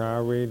ก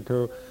วิ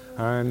ทู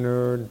อ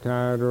นุตต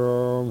ร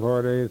โพ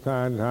ธิสั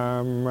ตธรร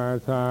ม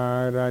สา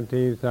ร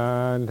ติสั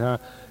ทธา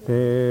เท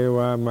ว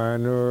ม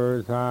นุ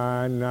สา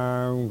นั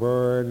งพุ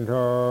ทโธ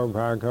ภ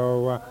ะคะ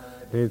วะ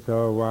ติส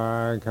วา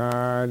คา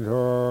โต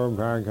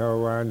ภะคะ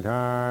วะท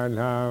า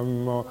ธัม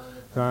โม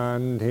สั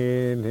นทิ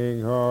ฏฐิ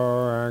โก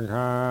อาค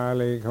า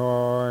ลิโก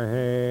เฮ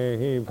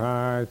หิภา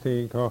สิ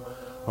โก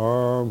โอ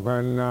ปั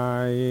ญญา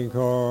อิโก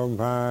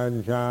ปัญ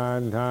ชา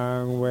ทั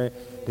งเว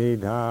ทิ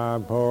ทา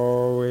โพ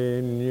วิ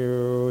นยู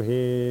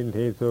หิ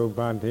ทิสุป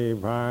ฏิ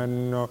ปัน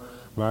โน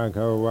ภะค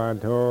ะวะ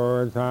โต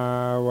สา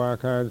ว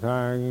ก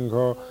สังโฆ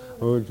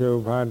อุชุ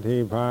ปฏิ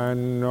ปัน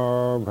โน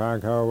ภะ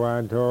คะวะ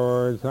โต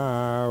สา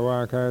ว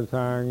ก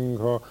สัง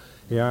โฆ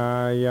ยา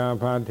ยา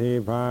ปฏิ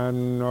ปัน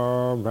โน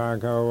ภะ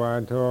คะวะ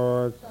โต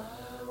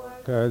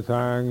ก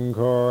สังโฆ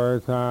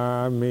สา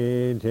มิ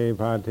ทิ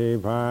ปฏิ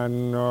ปัน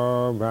โน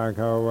ภะ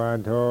คะวะ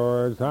โต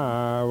สา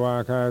ว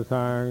ก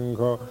สังโ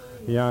ฆ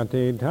ยะ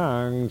ติทั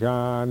งจ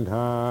านท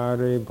า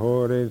ริภู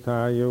ริส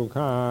ายุค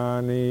า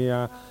นิย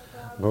า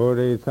ภู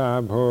ริสา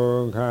ภู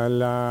ค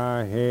ลา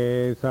เห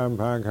สัม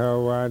ภะคะ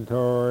วะโต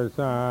ส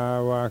า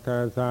วก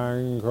สัง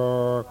โฆ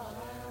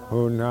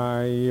หุนา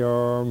ยโย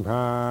ภ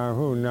า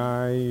หุนา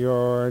ยโย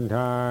ท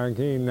า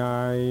คินา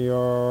ยโย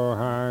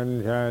หัน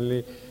ชลิ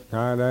ธ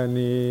าร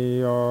ณิ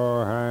โย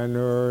หา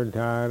นุท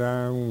ารั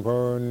ง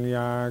ปุญญ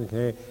าเค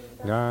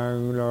ดัง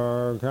โล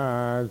กา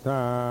ส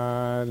า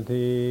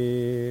ธิ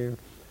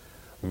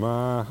ม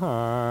ห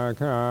า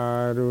กา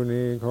รุ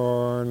ณิโก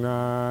น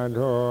าโท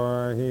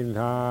หิ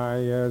ทา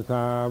ย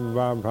สัพพ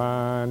พา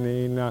นิ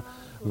นา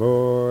บุ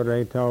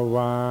ริทว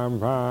าม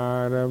ภา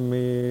ร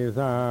มี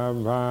สัพ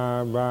พะ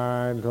บา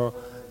โท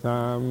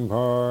สัมโพ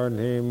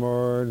ธิมุ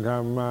ตธรร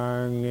มั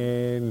งเอ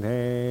เท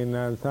น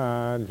ะสา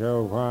โช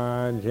ภา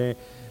เช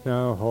นะ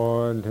โห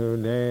ตุ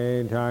เด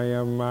ชาย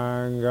มั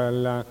งก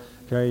ลัง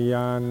ช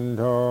ยันโ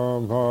ท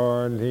โพ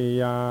ธิ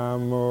ยา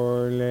มุ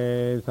เล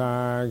สา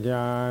กย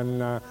า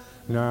นะ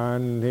นั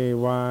นทิ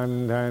วัน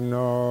ทโน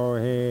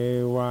เฮ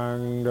วัง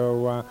โด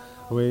วะ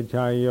วิ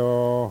ชัยโย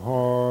โห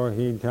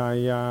หิชา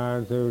ยา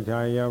สุช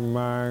าย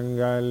มัง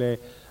กะเล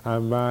อ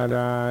บาร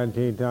า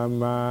ทิธรร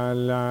มา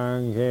ลัง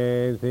เค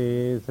สี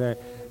เส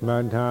บั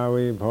ทา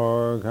วิโภ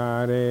คา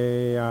เร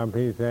อ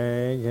ภิเษ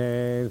กเข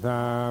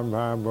สัมภ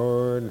พุ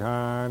ทธ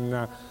าน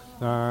า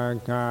อา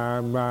คา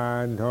บา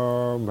โท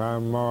ภ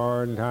โม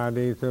ทา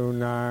ดิสุ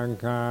นา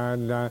คา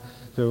ดา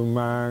สุ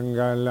มังก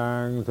ลั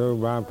งสุ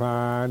ภาพา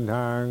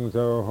ทัง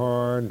สุโห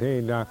ทิ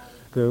ดา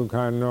สุข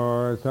โน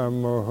ส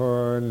มุหุ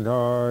นโท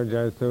จ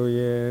ะสุเย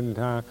น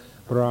ทา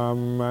พร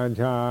หม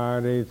ชา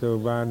ริสุ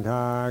บันท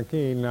า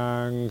ขินั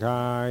งค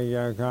าย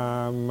คา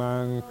มั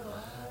ง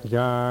จ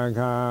า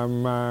คา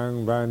มัง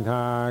บันท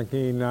า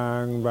ขินั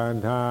งบัน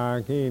ทา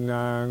ขิ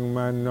นังม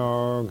โน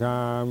ค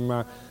ามั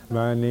ง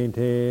บันิ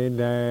ทิ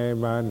เด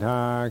บันท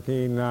าขิ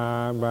นา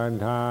บัน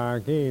ทา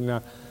ขินา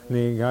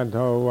นิคัตโท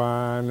วา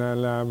น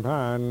ล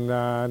พันด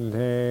าเท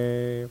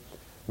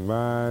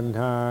บันท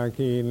า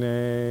ขิเน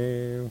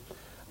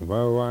บ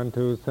วัน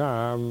ทุสั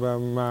มป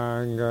มั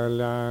งก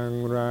ลัง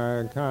รา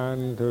คัน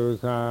ทุ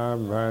สัม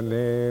ปเด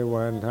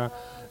วันทา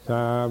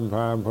สัมภ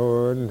พุ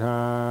ทธ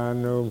า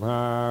นุภ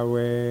าเว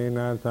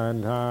นัสสัท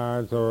ธา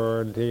โส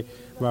ติ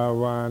บ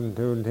วัน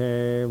ทุเท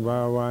บ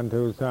วัน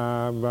ทุสั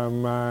มป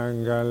มัง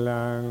ก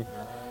ลัง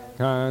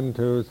คัน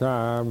ทุสั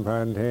มพั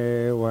นเท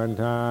วัน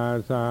ทา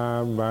สั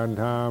มปัน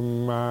ธรร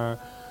มา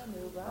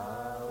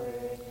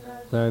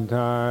ส สัทธ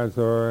าโส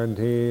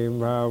ธี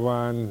ภา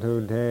วันตุ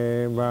เท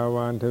ภา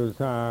วันตุ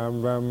สา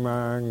บ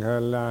มังค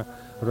ลา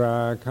ร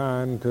าคั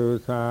นตุ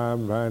สา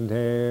บเท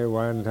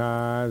วันทา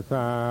ส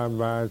า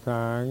บ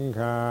สังฆ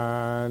า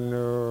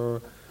นุ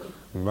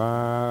บา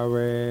เว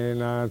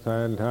นะสั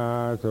ทธา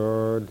โส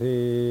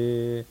ธี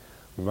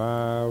ภา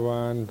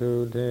วันตุ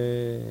เท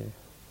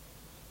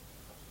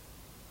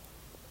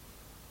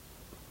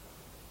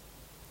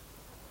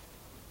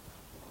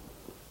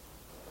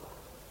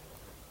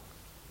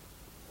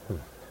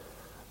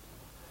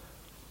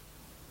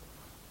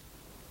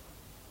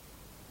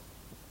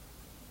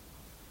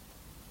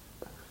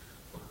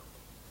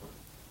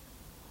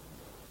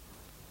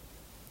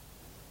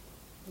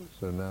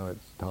So now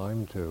it's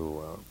time to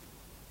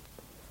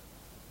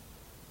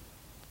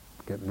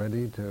get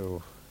ready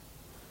to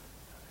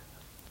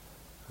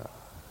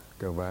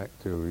go back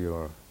to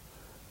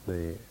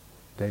the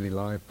daily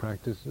life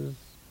practices,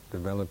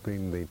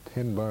 developing the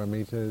 10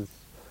 parameters,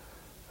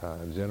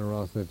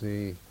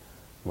 generosity,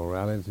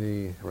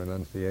 morality,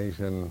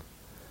 renunciation,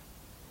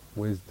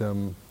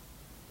 wisdom,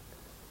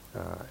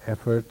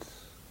 effort,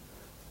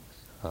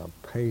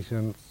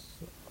 patience,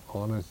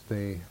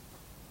 honesty,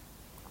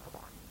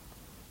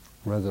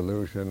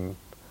 resolution,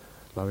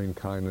 loving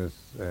kindness,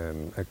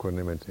 and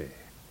equanimity.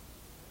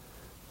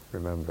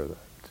 Remember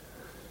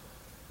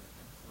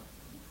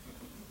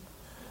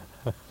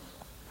that.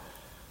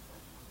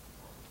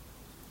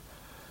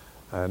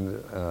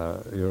 And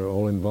you're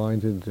all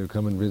invited to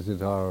come and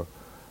visit our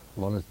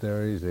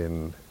monasteries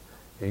in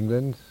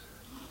England.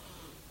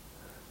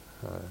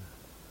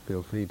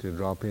 Feel free to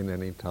drop in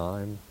any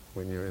time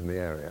when you're in the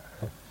area.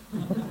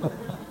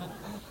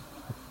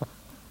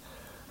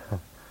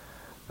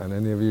 And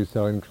any of you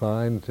so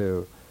inclined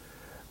to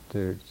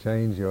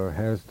change your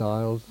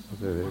hairstyles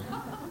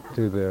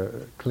to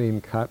the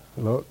clean-cut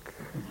look,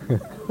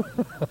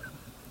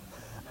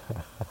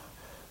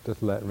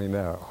 just let me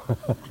know.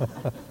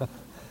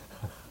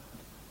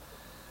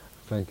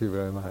 Thank you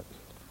very much.